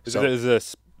 Right? Is there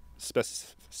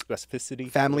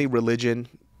specificity? Family, religion.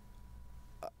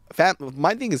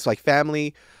 My thing is like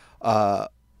family,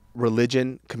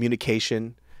 religion,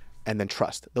 communication, and then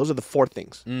trust. Those are the four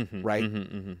things, right?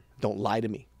 Don't lie to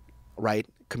me, right?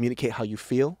 Communicate how you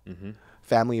feel.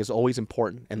 Family is always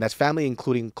important, and that's family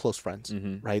including close friends,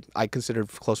 right? I consider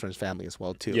close friends family as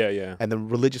well too. Yeah. And then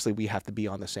religiously, we have to be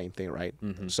on the same thing, right?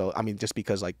 So I mean, just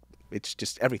because like it's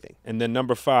just everything. And then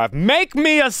number 5, make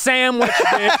me a sandwich,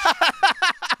 bitch.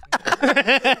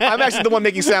 I'm actually the one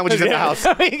making sandwiches in the house.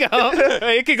 There you go.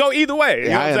 It could go either way.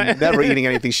 Yeah, I am never eating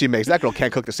anything she makes. That girl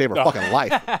can't cook to save her fucking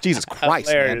life. Jesus Christ,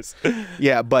 hilarious, man.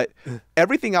 Yeah, but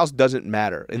everything else doesn't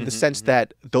matter in the sense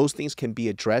that those things can be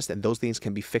addressed and those things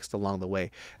can be fixed along the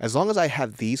way. As long as I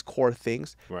have these core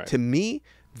things, to me,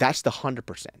 that's the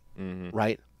 100%,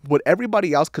 right? What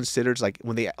everybody else considers like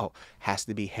when they has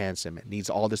to be handsome and needs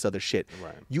all this other shit.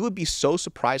 Right. You would be so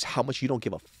surprised how much you don't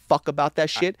give a fuck about that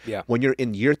shit when you're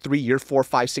in year 3, year 4,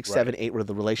 5, 6, 7, 8 of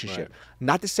the relationship. Right.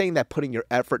 Not to saying that putting your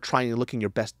effort, trying and looking your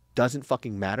best doesn't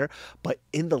fucking matter, but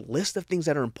in the list of things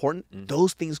that are important,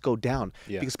 those things go down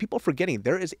because people are forgetting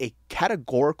there is a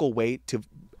categorical way to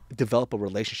develop a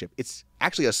relationship. It's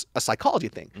actually a psychology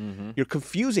thing. You're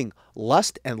confusing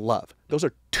lust and love. Those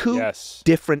are two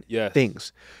different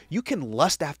things. You can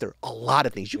lust after a lot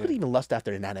of things. You could even lust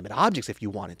after inanimate objects if you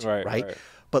wanted to, right?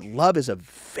 But love is a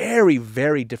very,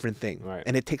 very different thing.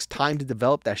 And it takes time to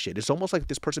develop that shit. It's almost like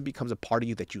this person becomes a part of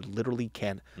you that you literally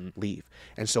can't leave.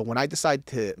 And so when I decided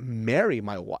to marry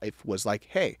my wife was like,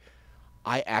 hey,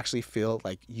 I actually feel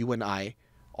like you and I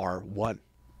are one.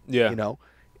 You know?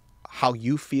 How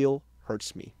you feel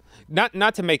hurts me.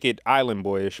 Not to make it island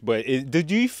boyish, but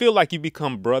did you feel like you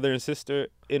become brother and sister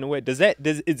in a way? Is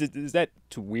that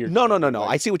too weird? No.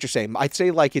 I see what you're saying. I'd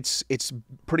say like it's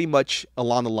pretty much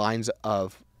along the lines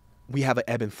of we have an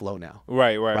ebb and flow now.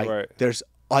 Right. There's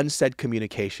unsaid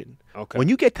communication. Okay. When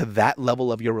you get to that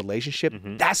level of your relationship,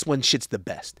 that's when shit's the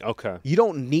best. Okay. You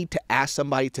don't need to ask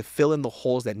somebody to fill in the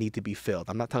holes that need to be filled.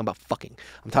 I'm not talking about fucking.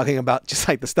 I'm talking about just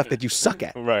like the stuff that you suck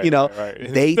at. Right. You know,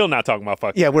 Right. they Still not talking about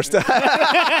fucking. Yeah, we're still.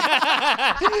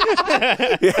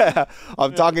 Yeah,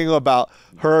 I'm talking about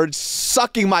her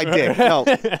sucking my dick. No,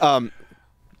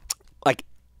 like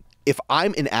if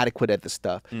I'm inadequate at this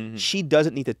stuff, she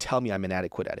doesn't need to tell me I'm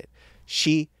inadequate at it.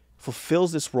 She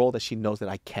fulfills this role that she knows that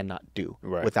I cannot do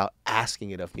without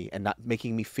asking it of me and not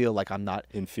making me feel like I'm not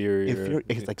inferior.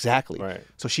 Exactly. Right.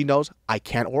 So she knows I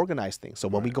can't organize things. So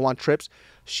when we go on trips,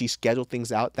 she schedules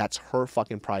things out. That's her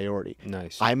fucking priority.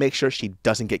 Nice. I make sure she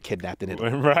doesn't get kidnapped in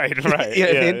Italy. Right. You know what I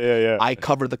mean? Yeah. I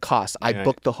cover the costs. I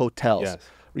book the hotels. Yes.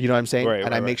 You know what I'm saying? Right,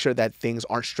 and I make sure that things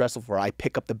aren't stressful for her. I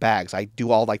pick up the bags. I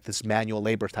do all like this manual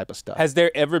labor type of stuff. Has there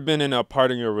ever been in a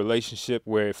part of your relationship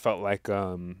where it felt like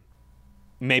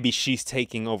maybe she's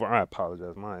taking over? I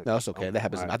apologize. No, it's okay. That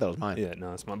happens. I thought it was mine. Yeah,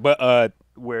 no, it's mine. But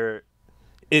where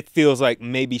it feels like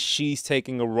maybe she's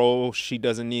taking a role she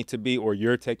doesn't need to be, or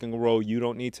you're taking a role you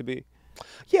don't need to be?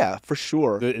 Yeah, for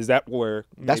sure. Is that where?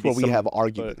 That's where we have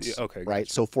arguments. Okay. Right.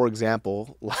 So, for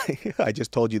example, like I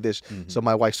just told you this. So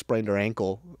my wife sprained her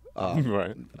ankle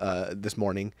this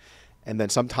morning, and then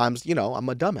sometimes, you know, I'm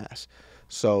a dumbass.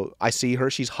 So I see her,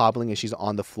 she's hobbling and she's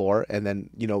on the floor, and then,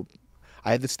 you know,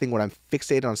 I have this thing when I'm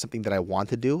fixated on something that I want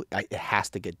to do, it has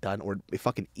to get done, or it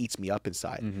fucking eats me up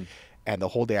inside. And the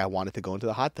whole day I wanted to go into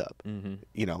the hot tub,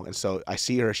 you know. And so I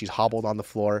see her, she's hobbled on the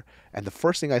floor, and the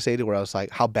first thing I say to her, I was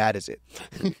like, "How bad is it?"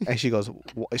 And she goes,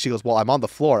 "Well, I'm on the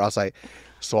floor." I was like,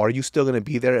 "So are you still gonna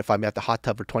be there if I'm at the hot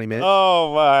tub for 20 minutes?"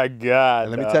 Oh my God!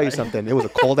 And let me tell you something. It was a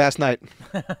cold ass night.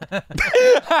 That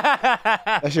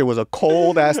shit was a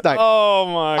cold ass night. Oh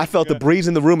my! I felt the breeze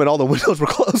in the room and all the windows were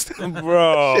closed.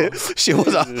 Bro, shit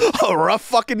was a rough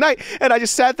fucking night. And I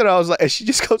just sat there. I was like, and she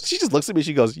just looks at me.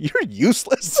 She goes, "You're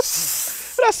useless."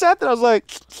 And I sat there. I was like,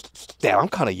 damn, I'm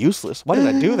kind of useless. Why did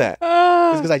I do that?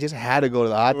 It's because I just had to go to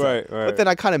the hot tub. Right. But then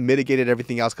I kind of mitigated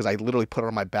everything else because I literally put her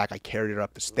on my back. I carried her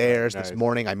up the stairs this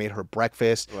morning. I made her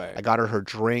breakfast. Right. I got her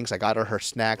drinks. I got her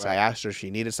snacks. I asked her if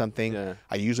she needed something.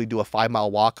 I usually do a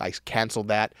 5-mile walk. I canceled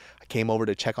that. I came over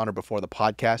to check on her before the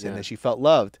podcast, and then she felt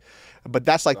loved. But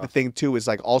that's like the thing too, is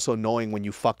like also knowing when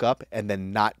you fuck up and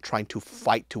then not trying to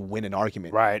fight to win an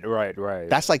argument. Right.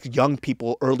 That's like young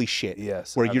people early shit.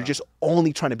 Yes. Where you're just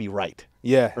only trying to be right.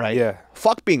 Yeah. Right? Yeah.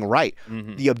 Fuck being right.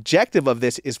 The objective of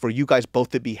this is for you guys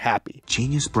both to be happy.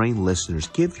 Genius Brain listeners,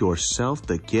 give yourself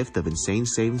the gift of insane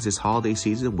savings this holiday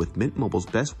season with Mint Mobile's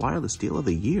best wireless deal of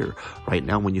the year. Right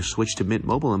now, when you switch to Mint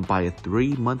Mobile and buy a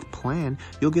 3-month plan,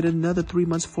 you'll get another 3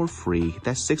 months for free.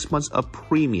 That's 6 months of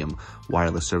premium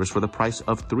wireless service for the price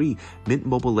of 3. Mint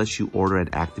Mobile lets you order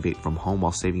and activate from home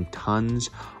while saving tons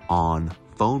on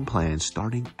phone plans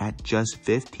starting at just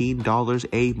 $15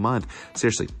 a month.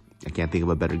 Seriously, I can't think of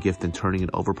a better gift than turning an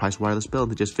overpriced wireless bill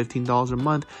into just $15 a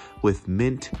month with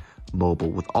Mint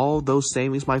Mobile. With all those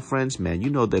savings, my friends, man,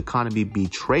 you know the economy be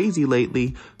crazy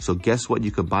lately. So guess what you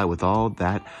can buy with all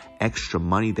that extra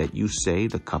money that you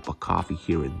saved? A cup of coffee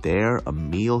here and there, a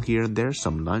meal here and there,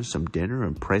 some lunch, some dinner.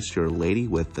 Impress your lady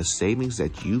with the savings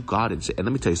that you got. And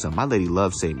let me tell you something, my lady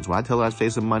loves savings. When I tell her I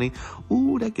save some money,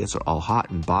 ooh, that gets her all hot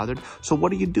and bothered. So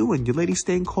what are you doing? Your lady's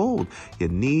staying cold. You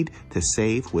need to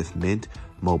save with Mint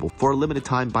Mobile. For a limited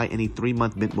time, buy any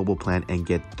 3-month Mint Mobile plan and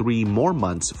get 3 more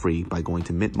months free by going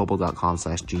to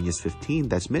mintmobile.com/genius15.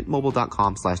 That's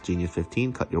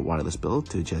mintmobile.com/genius15. Cut your wireless bill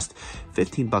to just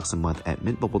 $15 a month at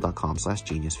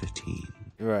mintmobile.com/genius15.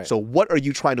 Right. So what are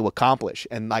you trying to accomplish?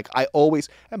 And like I always,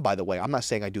 and by the way, I'm not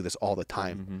saying I do this all the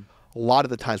time. A lot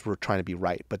of the times we're trying to be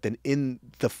right. But then in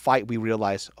the fight, we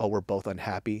realize, oh, we're both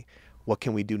unhappy. What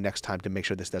can we do next time to make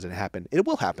sure this doesn't happen? It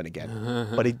will happen again,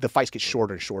 but the fights get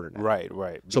shorter and shorter now. Right.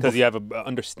 Because you have an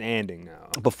understanding now.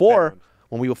 Before,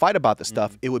 when we would fight about this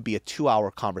stuff, it would be a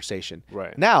 2-hour conversation.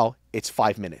 Right. Now, it's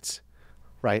 5 minutes,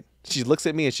 right? She looks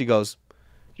at me and she goes,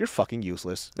 "You're fucking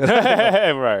useless."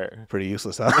 Right. Pretty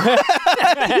useless, huh?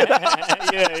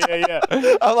 Yeah.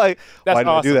 I'm like, that's why did awesome,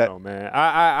 I do that? though, man.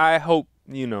 I hope,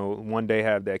 you know, one day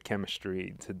have that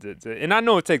chemistry to and I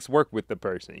know it takes work with the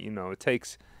person. You know, it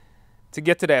takes to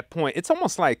get to that point. It's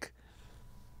almost like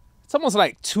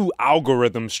two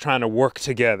algorithms trying to work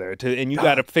together and you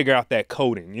got to figure out that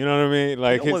coding. You know what I mean?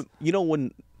 Like when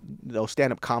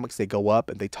stand-up comics, they go up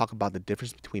and they talk about the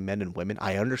difference between men and women.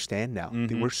 I understand now.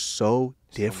 We're so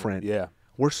different. Yeah.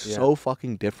 We're so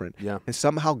fucking different. Yeah. And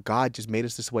somehow God just made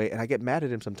us this way, and I get mad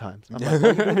at him sometimes. I'm like, why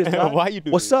you do this, God? Why you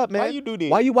do What's this? up, man? Why you do this?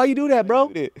 Why you do that, bro?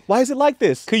 do that? Why is it like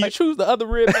this? Could you choose the other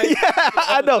rib? Yeah,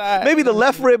 I know. Maybe the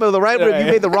left rib or the right rib,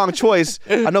 you made the wrong choice.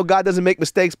 I know God doesn't make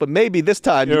mistakes, but maybe this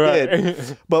time you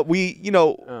did. But we,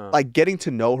 like getting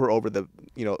to know her over the,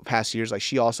 past years, like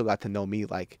she also got to know me,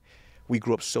 like we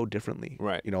grew up so differently.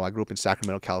 Right. I grew up in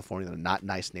Sacramento, California, in a not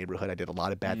nice neighborhood. I did a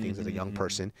lot of bad things as a young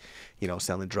person,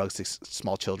 selling drugs to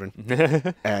small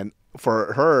children. And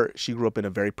for her, she grew up in a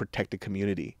very protected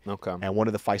community. Okay. And one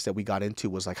of the fights that we got into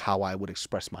was like how I would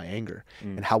express my anger.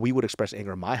 And how we would express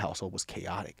anger in my household was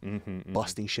chaotic.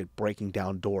 Busting shit, breaking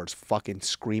down doors, fucking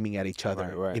screaming at each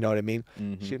other. Right. You know what I mean?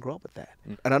 She didn't grow up with that.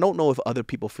 And I don't know if other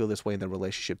people feel this way in their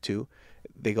relationship too.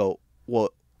 They go, well,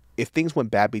 if things went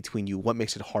bad between you, what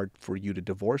makes it hard for you to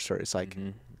divorce her? It's like,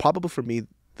 probably for me,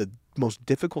 the most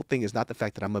difficult thing is not the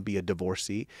fact that I'm going to be a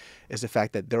divorcee, is the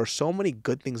fact that there are so many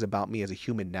good things about me as a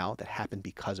human now that happened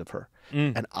because of her.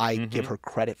 And I give her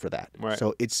credit for that. Right.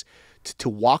 So it's to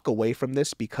walk away from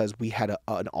this because we had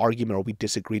an argument or we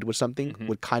disagreed with something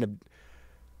would kind of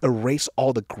erase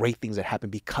all the great things that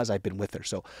happened because I've been with her.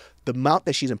 So the amount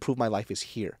that she's improved my life is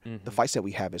here. The fights that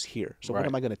we have is here. So what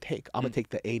am I going to take? I'm going to take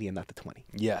the 80 and not the 20.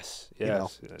 Yes.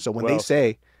 So when they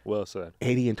say well said,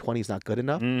 80 and 20 is not good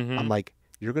enough, I'm like,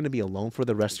 you're going to be alone for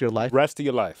the rest of your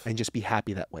life. And just be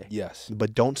happy that way. Yes.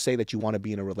 But don't say that you want to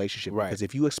be in a relationship. Right. Because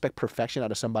if you expect perfection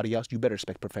out of somebody else, you better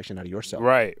expect perfection out of yourself.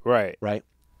 Right.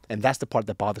 And that's the part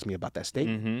that bothers me about that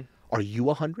statement. Are you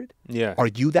 100? Yeah. Are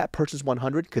you that person's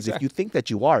 100? Because if you think that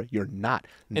you are, you're not.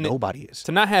 And nobody is.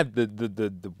 To not have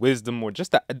the wisdom or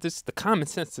just the common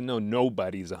sense to know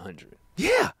nobody's 100.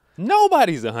 Yeah.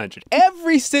 Nobody's 100.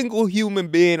 Every single human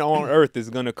being on earth is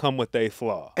going to come with a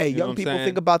flaw. Hey, you know young people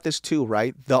think about this too,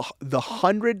 right? The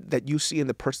 100 that you see in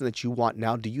the person that you want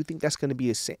now, do you think that's going to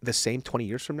be the same 20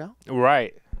 years from now?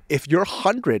 Right. If your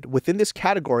 100 within this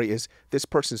category is this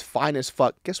person's fine as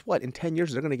fuck, guess what? In 10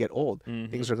 years, they're going to get old.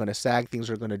 Things are going to sag. Things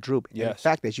are going to droop. Yes. And in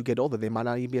fact, as you get older, they might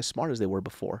not even be as smart as they were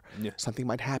before. Yeah. Something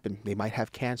might happen. They might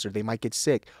have cancer. They might get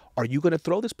sick. Are you going to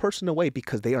throw this person away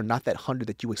because they are not that 100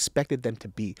 that you expected them to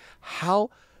be? How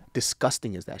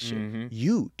disgusting is that shit?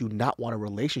 You do not want a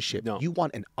relationship. No. You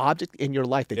want an object in your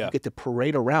life that you get to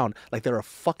parade around like they're a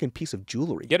fucking piece of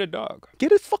jewelry. Get a dog.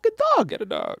 Get a fucking dog. Get a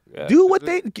dog. Yeah. Do what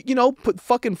they,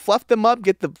 fucking fluff them up,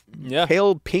 get the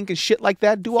pale pink and shit like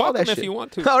that. Do all that shit. If you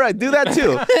want to. All right, do that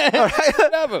too. All right.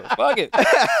 Whatever. Fuck it.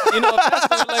 If that's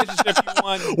the relationship you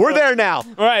want. We're there now.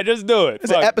 All right, just do it.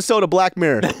 It's an episode of Black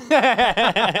Mirror.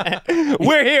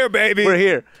 We're here, baby. We're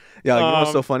here. Yeah, you know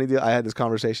what's so funny, dude? I had this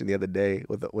conversation the other day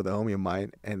with a homie of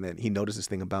mine, and then he noticed this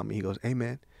thing about me. He goes, "Hey,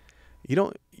 man, you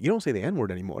don't say the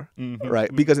N-word anymore, right?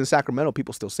 Because in Sacramento,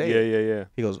 people still say it." Yeah.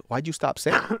 He goes, "Why'd you stop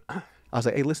saying it?" I was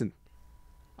like, "Hey, listen,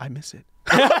 I miss it."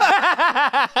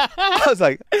 I was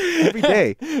like, every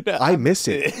day, I miss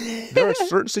it. There are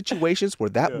certain situations where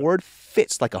that word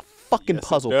fits like a fucking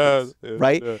puzzle piece,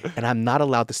 right? And I'm not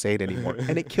allowed to say it anymore,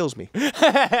 and it kills me.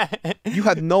 You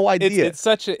have no idea.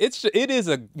 It is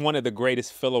one of the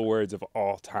greatest filler words of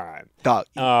all time.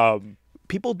 Dog,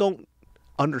 people don't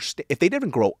understand if they didn't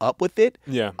grow up with it.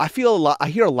 Yeah, I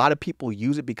hear a lot of people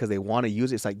use it because they want to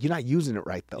use it. It's like, you're not using it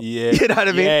right though. Yeah, you know what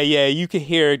I mean? Yeah. You can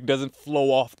hear it doesn't flow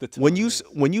off the tongue. When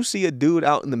you see a dude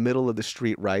out in the middle of the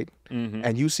street, right,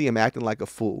 and you see him acting like a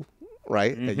fool,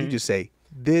 right, and you just say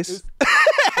this.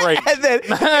 And then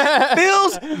it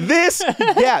fills this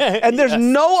gap. And there's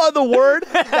no other word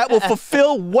that will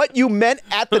fulfill what you meant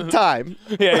at the time.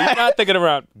 Yeah, you're not thinking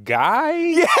around, guy?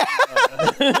 Yeah.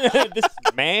 This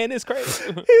man is crazy.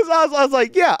 I was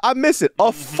like, yeah, I miss it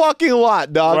a fucking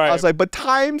lot, dog. Right. I was like, but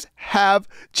times have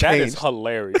changed. That is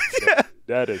hilarious.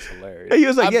 That is hilarious. And he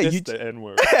was like, I yeah, miss the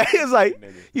N-word. he was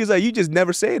like, you just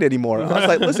never say it anymore. I was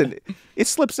like, listen, it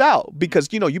slips out because,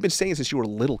 you've been saying it since you were a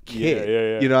little kid.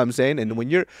 Yeah. You know what I'm saying? And when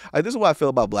this is what I feel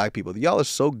about black people. Y'all are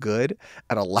so good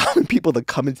at allowing people to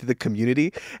come into the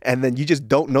community, and then you just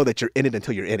don't know that you're in it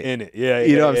until you're in it. Yeah.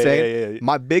 You know what I'm saying?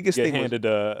 My biggest thing was handed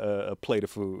a plate of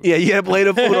food. Yeah, you had a plate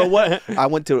of food or what? I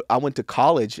went to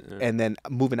college and then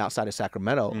moving outside of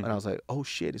Sacramento, and I was like, oh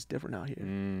shit, it's different out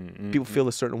here. People feel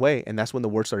a certain way, and that's when the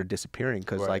word started disappearing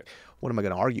because like, what am I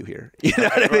going to argue here? You know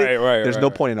what I mean? There's no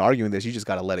point in arguing this. You just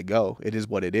got to let it go. It is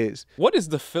what it is. What is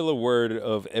the filler word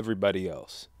of everybody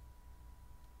else?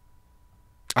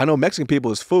 I know Mexican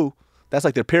people is fool. That's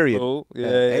like their period. Fool.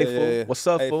 Hey, fool. Yeah. What's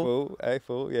up, hey, fool? Hey,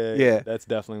 fool. Yeah. That's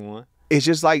definitely one. It's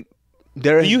just like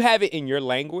Do you have it in your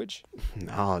language?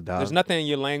 No, dog. There's nothing in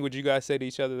your language you guys say to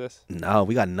each other this? No,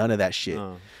 we got none of that shit.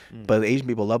 But Asian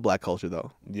people love black culture, though.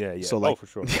 Yeah. So, like, for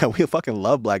sure. Yeah, we fucking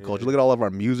love black culture. Look at all of our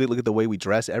music. Look at the way we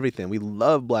dress, everything. We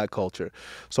love black culture.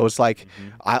 So it's like,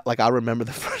 I remember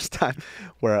the first time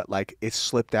where, like, it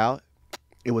slipped out.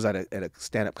 It was at a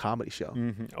stand-up comedy show.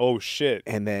 Oh, shit.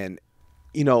 And then,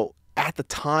 you know, at the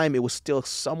time, it was still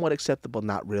somewhat acceptable,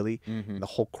 not really. The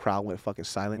whole crowd went fucking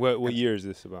silent. What year is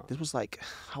this about? This was like,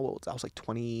 how old? I was like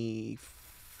 22.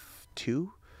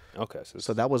 Okay.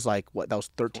 So that was like, that was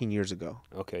 13 years ago.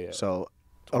 Okay, yeah. So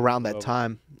around that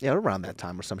time, around that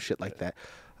time or some shit like that,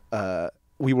 I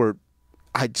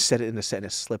said it in a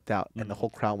sentence, slipped out, and the whole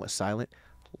crowd went silent.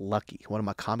 Lucky. One of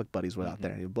my comic buddies was out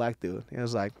there. He was a black dude. He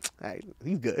was like, hey,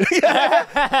 he's good.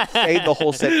 Stayed the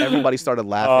whole set. Everybody started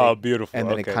laughing. Oh, beautiful. And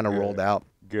then it kind of rolled out.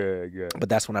 Good. But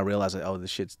that's when I realized, like, oh,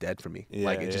 this shit's dead for me. Yeah,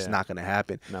 like, it's just not going to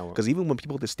happen. No. Because even when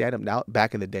people did stand up now,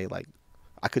 back in the day, like,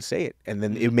 I could say it. And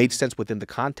then it made sense within the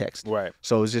context. Right.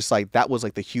 So it was just like, that was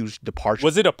like the huge departure.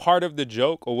 Was it a part of the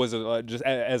joke, or was it just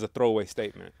as a throwaway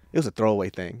statement? It was a throwaway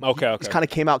thing. Okay. It kind of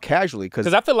came out casually.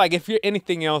 Because I feel like if you're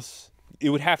anything else, it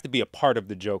would have to be a part of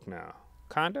the joke now.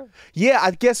 Kinda. Yeah,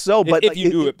 I guess so, but if you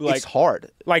do it, like, it's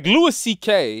hard. Like Louis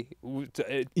C.K.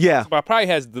 Probably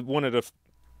has one of the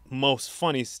most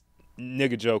funniest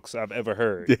nigga jokes I've ever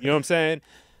heard. You know what I'm saying?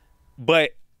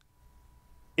 But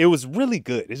it was really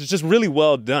good. It's just really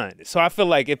well done. So I feel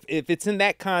like if it's in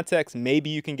that context, maybe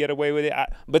you can get away with it.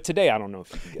 But today, I don't know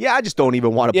if you can get I just don't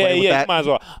even want to play with that. You might as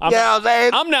well.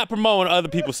 I'm not promoting other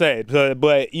people's say it,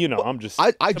 but you know, I'm just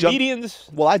comedians.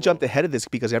 I jumped ahead of this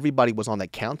because everybody was on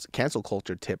that cancel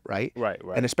culture tip, right? Right.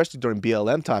 And especially during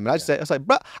BLM time. And I was like,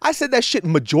 bro, I said that shit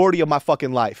majority of my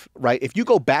fucking life, right? If you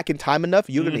go back in time enough,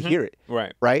 you're going to hear it.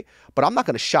 Right? But I'm not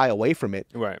going to shy away from it.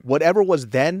 Right. Whatever was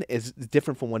then is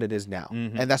different from what it is now.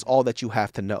 And that's all that you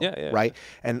have to know, right?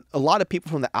 And a lot of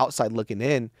people from the outside looking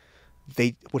in,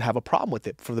 they would have a problem with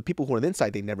it. From the people who are on the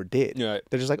inside, they never did. Right.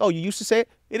 They're just like, oh, you used to say it?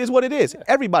 It is what it is.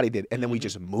 Everybody did. And then we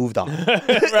just moved on.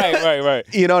 Right.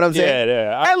 You know what I'm saying?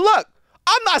 Yeah. And look,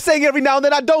 I'm not saying every now and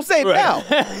then I don't say it now.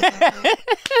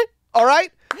 All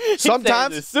right?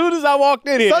 Sometimes. As soon as I walked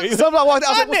in here. Sometimes I walked in,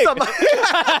 I was like, what's up?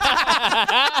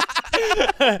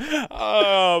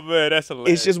 Oh, man, that's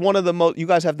hilarious. It's just one of the most, you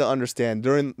guys have to understand,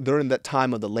 during that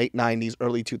time of the late 90s,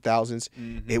 early 2000s,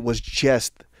 it was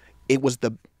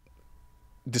the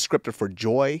descriptor for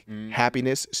joy,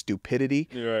 happiness, stupidity.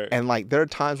 Right. And like, there are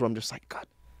times where I'm just like, God,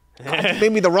 you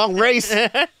made me the wrong race.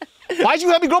 Why'd you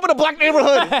have me grow up in a black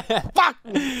neighborhood? Fuck.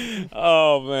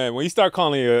 Oh, man. When you start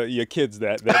calling your kids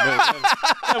that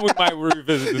we might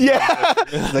revisit this. Yeah.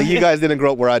 Like, you guys didn't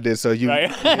grow up where I did, so you're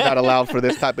not allowed for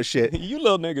this type of shit. You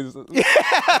little niggas.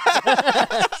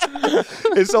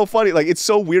 It's so funny. Like, it's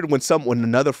so weird when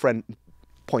another friend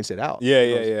points it out. Yeah.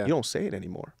 You don't say it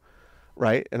anymore.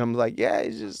 Right? And I'm like, yeah,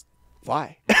 it's just,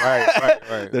 why?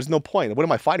 Right. There's no point. What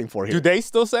am I fighting for here? Do they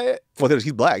still say it? Well,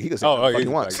 he's black. He can say what he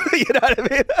wants. You know what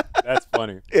I mean? That's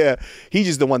funny. Yeah. He's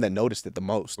just the one that noticed it the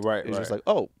most. Right. He's just like,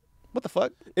 oh, what the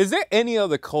fuck? Is there any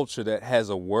other culture that has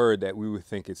a word that we would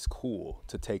think is cool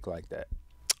to take like that?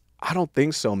 I don't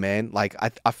think so, man. Like,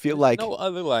 I feel like... No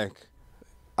other, like...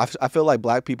 I feel like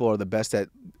black people are the best at,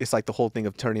 it's like the whole thing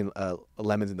of turning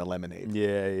lemons into lemonade.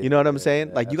 Yeah. You know what I'm saying?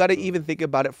 Yeah, like, you got to even think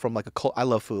about it from like I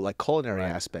love food, like culinary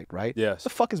aspect, right? Yes. The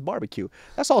fuck is barbecue?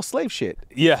 That's all slave shit.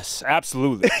 Yes,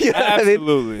 absolutely. You know what I mean?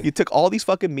 Absolutely. You took all these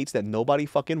fucking meats that nobody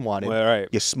fucking wanted. Well, right.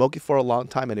 You smoke it for a long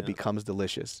time and it becomes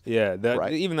delicious. Yeah.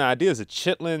 Even the ideas of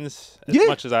chitlins, as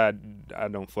much as I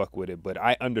don't fuck with it, but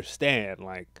I understand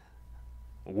like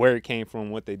where it came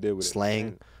from, what they did with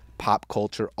Slang. Pop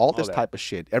culture, all this type of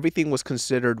shit. Everything was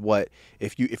considered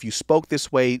if you spoke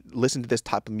this way, listened to this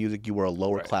type of music, you were a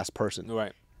lower class person.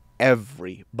 Right.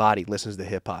 Everybody listens to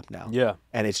hip hop now. Yeah.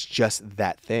 And it's just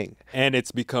that thing. And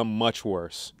it's become much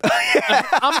worse.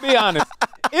 I'm be honest.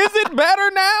 Is it better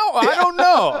now?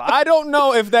 I don't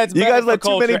know if that's better. You guys for let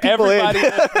culture. too many people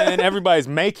and everybody's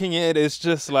making it. It's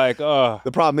just like,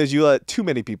 The problem is you let too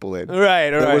many people in.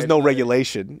 Right. There was no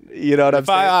regulation. You know what I'm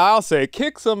saying? I'll say,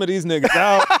 kick some of these niggas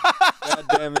out. God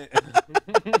damn it.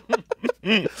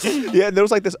 Yeah, there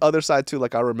was like this other side too.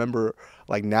 Like, I remember,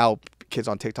 like, now kids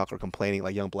on TikTok are complaining,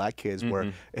 like young black kids,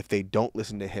 where if they don't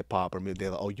listen to hip hop or music,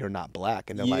 they're like, oh, you're not black,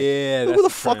 and they're like, who the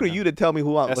fuck are you to tell me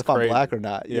if I'm black or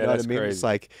not? You know what I mean? Crazy. It's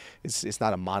like it's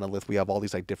not a monolith. We have all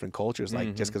these like different cultures.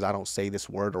 Like, just because I don't say this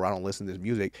word or I don't listen to this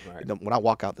music, when I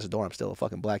walk out this door, I'm still a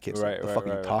fucking black kid. So what the fuck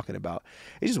are you talking about?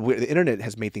 It's just weird. The internet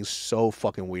has made things so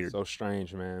fucking weird. So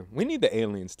strange, man. We need the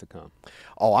aliens to come.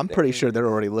 Oh, I'm pretty sure they're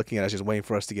already looking at us, just waiting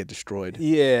for us to get destroyed.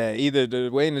 Yeah,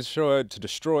 either waiting to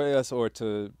destroy us or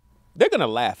to they're gonna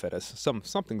laugh at us.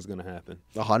 Something's gonna happen.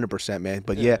 100%, man.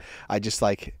 But yeah, I just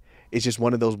like, it's just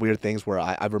one of those weird things where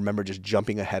I remember just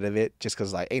jumping ahead of it just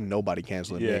because, like, ain't nobody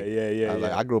canceling me. Yeah.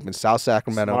 Like, I grew up in South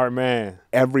Sacramento. Smart man.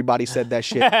 Everybody said that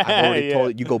shit. I've already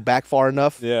told it. You go back far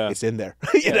enough, it's in there.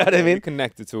 You know what I mean? You're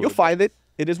connected to it. You'll find it.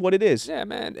 It is what it is. Yeah,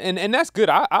 man. And that's good.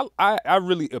 I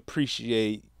really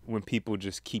appreciate when people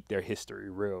just keep their history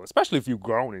real, especially if you've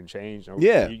grown and changed.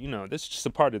 Yeah. You know, this is just a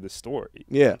part of the story.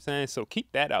 Yeah. You know what I'm saying? So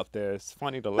keep that out there. It's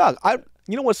funny to laugh.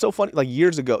 You know what's so funny? Like,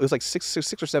 years ago, it was like six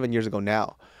or 7 years ago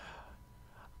now.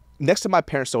 Next to my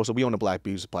parents' store, so we own a black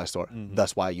beauty supply store.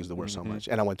 That's why I use the word so much.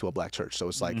 And I went to a black church, so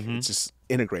it's like, it's just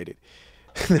integrated.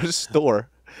 There's a store.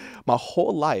 My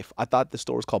whole life, I thought the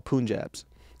store was called Punjab's.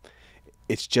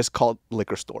 It's just called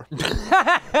liquor store.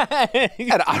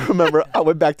 And I remember I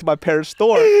went back to my parents'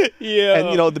 store. Yeah.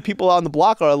 And, you know, the people on the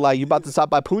block are like, you about to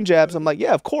stop by Punjab's? I'm like,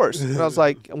 yeah, of course. And I was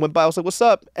like, I went by, I was like, what's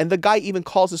up? And the guy even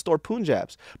calls the store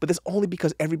Punjab's. But that's only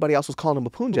because everybody else was calling him a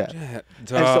Punjab. And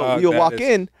so you'll walk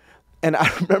in. And I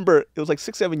remember it was like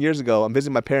 6, 7 years ago. I'm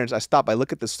visiting my parents. I stop. I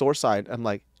look at the store sign. I'm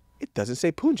like, it doesn't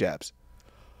say Punjab's.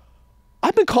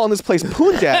 I've been calling this place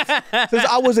Punjab's since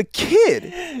I was a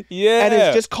kid. Yeah. And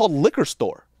it's just called liquor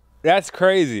store. That's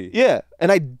crazy. Yeah.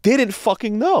 And I didn't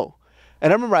fucking know.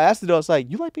 And I remember I asked the dude, I was like,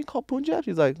 you like being called Punjab?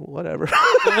 He's like, whatever.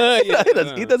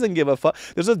 He doesn't give a fuck.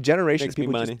 There's a generation of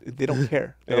people they don't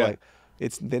care. They're like,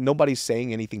 nobody's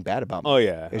saying anything bad about me. Oh,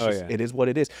 yeah. It is what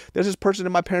it is. There's this person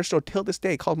in my parents' store till this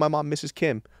day calls my mom Mrs.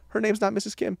 Kim. Her name's not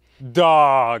Mrs. Kim.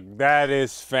 Dog, that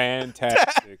is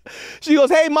fantastic. She goes,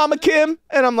 hey, Mama Kim.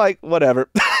 And I'm like, whatever.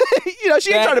 You know,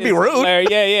 she ain't trying to be rude.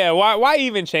 Yeah. Why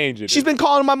even change it? She's been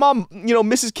calling my mom, you know,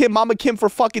 Mrs. Kim, Mama Kim for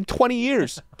fucking 20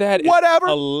 years. That is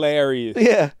hilarious.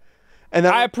 Yeah. And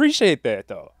then I appreciate that,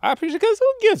 though. I appreciate because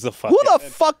who gives a fuck? Who the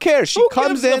fuck cares? She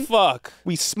comes in. Who gives a fuck?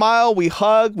 We smile, we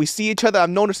hug, we see each other. I've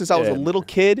known her since I was a little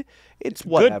kid. It's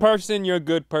whatever. Good person, you're a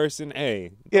good person.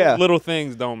 Hey, yeah. Little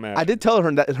things don't matter. I did tell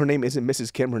her that her name isn't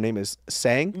Mrs. Kim. Her name is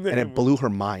Sang, and it blew her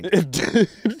mind.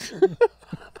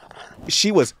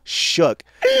 She was shook.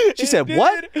 She said,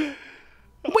 "What? Wait,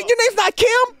 your name's not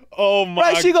Kim?" Oh my!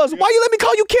 Right? She goes, "Why you let me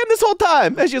call you Kim this whole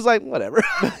time?" And she was like, "Whatever."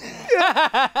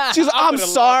 She's like, "I'm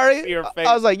sorry."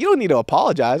 I was like, "You don't need to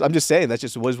apologize. I'm just saying that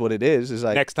just was what it is." It's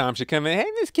like next time she come in, hey,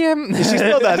 Miss Kim. She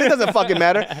still does. It doesn't fucking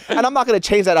matter. And I'm not gonna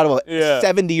change that out of a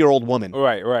 70-year-old woman.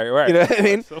 Right. You know what I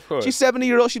mean? Of course. She's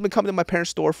 70-year-old. She's been coming to my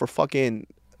parents' store for fucking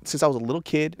since I was a little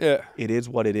kid. Yeah. It is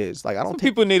what it is. Like, I don't.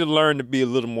 People need to learn to be a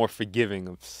little more forgiving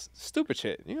of stupid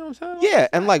shit. You know what I'm saying? Yeah,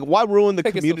 and like, why ruin the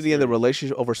Take it so community and the serious.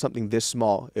 relationship over something this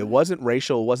small? It wasn't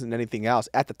racial. It wasn't anything else.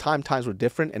 At the time, times were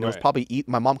different, and it was probably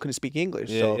my mom couldn't speak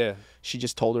English, so she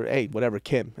just told her, "Hey, whatever,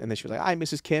 Kim," and then she was like, "Hi,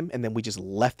 Mrs. Kim," and then we just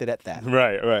left it at that.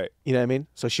 Right. You know what I mean?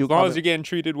 So she, As long as you're getting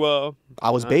treated well.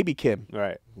 I was baby Kim.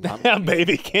 Right.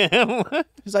 Baby Kim.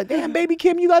 She's like, "Damn, baby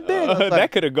Kim, you got big." I was like,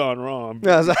 that could have gone wrong.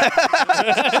 I was like,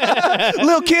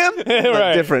 Lil Kim,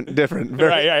 Right. different,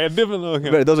 Right. Different Lil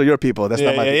Kim. Those are your people. That's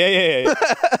not my people. Yeah.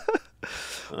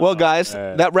 Well, guys,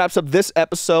 that wraps up this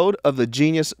episode of the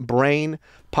Genius Brain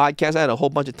podcast. I had a whole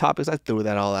bunch of topics. I threw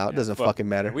that all out. It doesn't fucking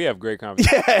matter. We have great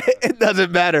conversations. Yeah, it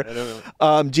doesn't matter.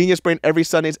 Genius Brain every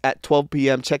Sundays at 12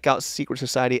 p.m. Check out Secret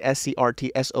Society,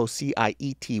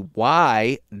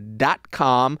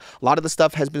 SCRTSOCIETY.com. A lot of the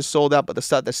stuff has been sold out, but the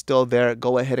stuff that's still there,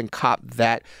 go ahead and cop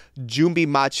that. Jumbi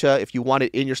Matcha, if you want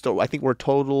it in your store. I think we're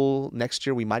total next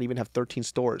year. We might even have 13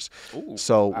 stores. Ooh,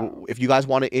 so if you guys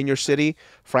want it in your city,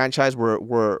 franchise, we're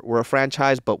a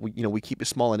franchise, but we keep it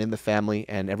small and in the family,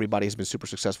 and everybody has been super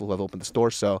successful who have opened the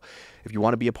store. So if you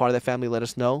want to be a part of that family, let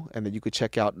us know, and then you could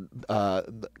check out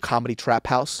the Comedy Trap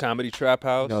House.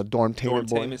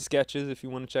 Dormtainment sketches if you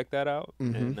want to check that out.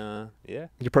 And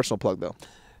your personal plug though.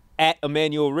 At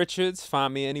Ammanuel Richards,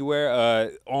 find me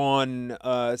anywhere. On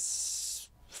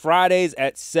Fridays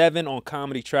at 7 on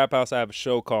Comedy Trap House, I have a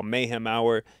show called Mayhem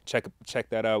Hour. Check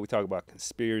that out. We talk about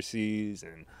conspiracies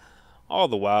and all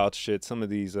the wild shit. Some of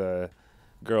these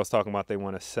girls talking about they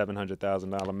want a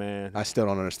 $700,000 man. I still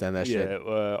don't understand that shit.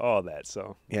 Yeah, all that.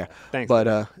 So yeah. Thanks.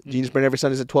 But Genius Brain every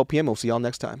Sundays at 12 p.m. We'll see y'all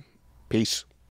next time. Peace.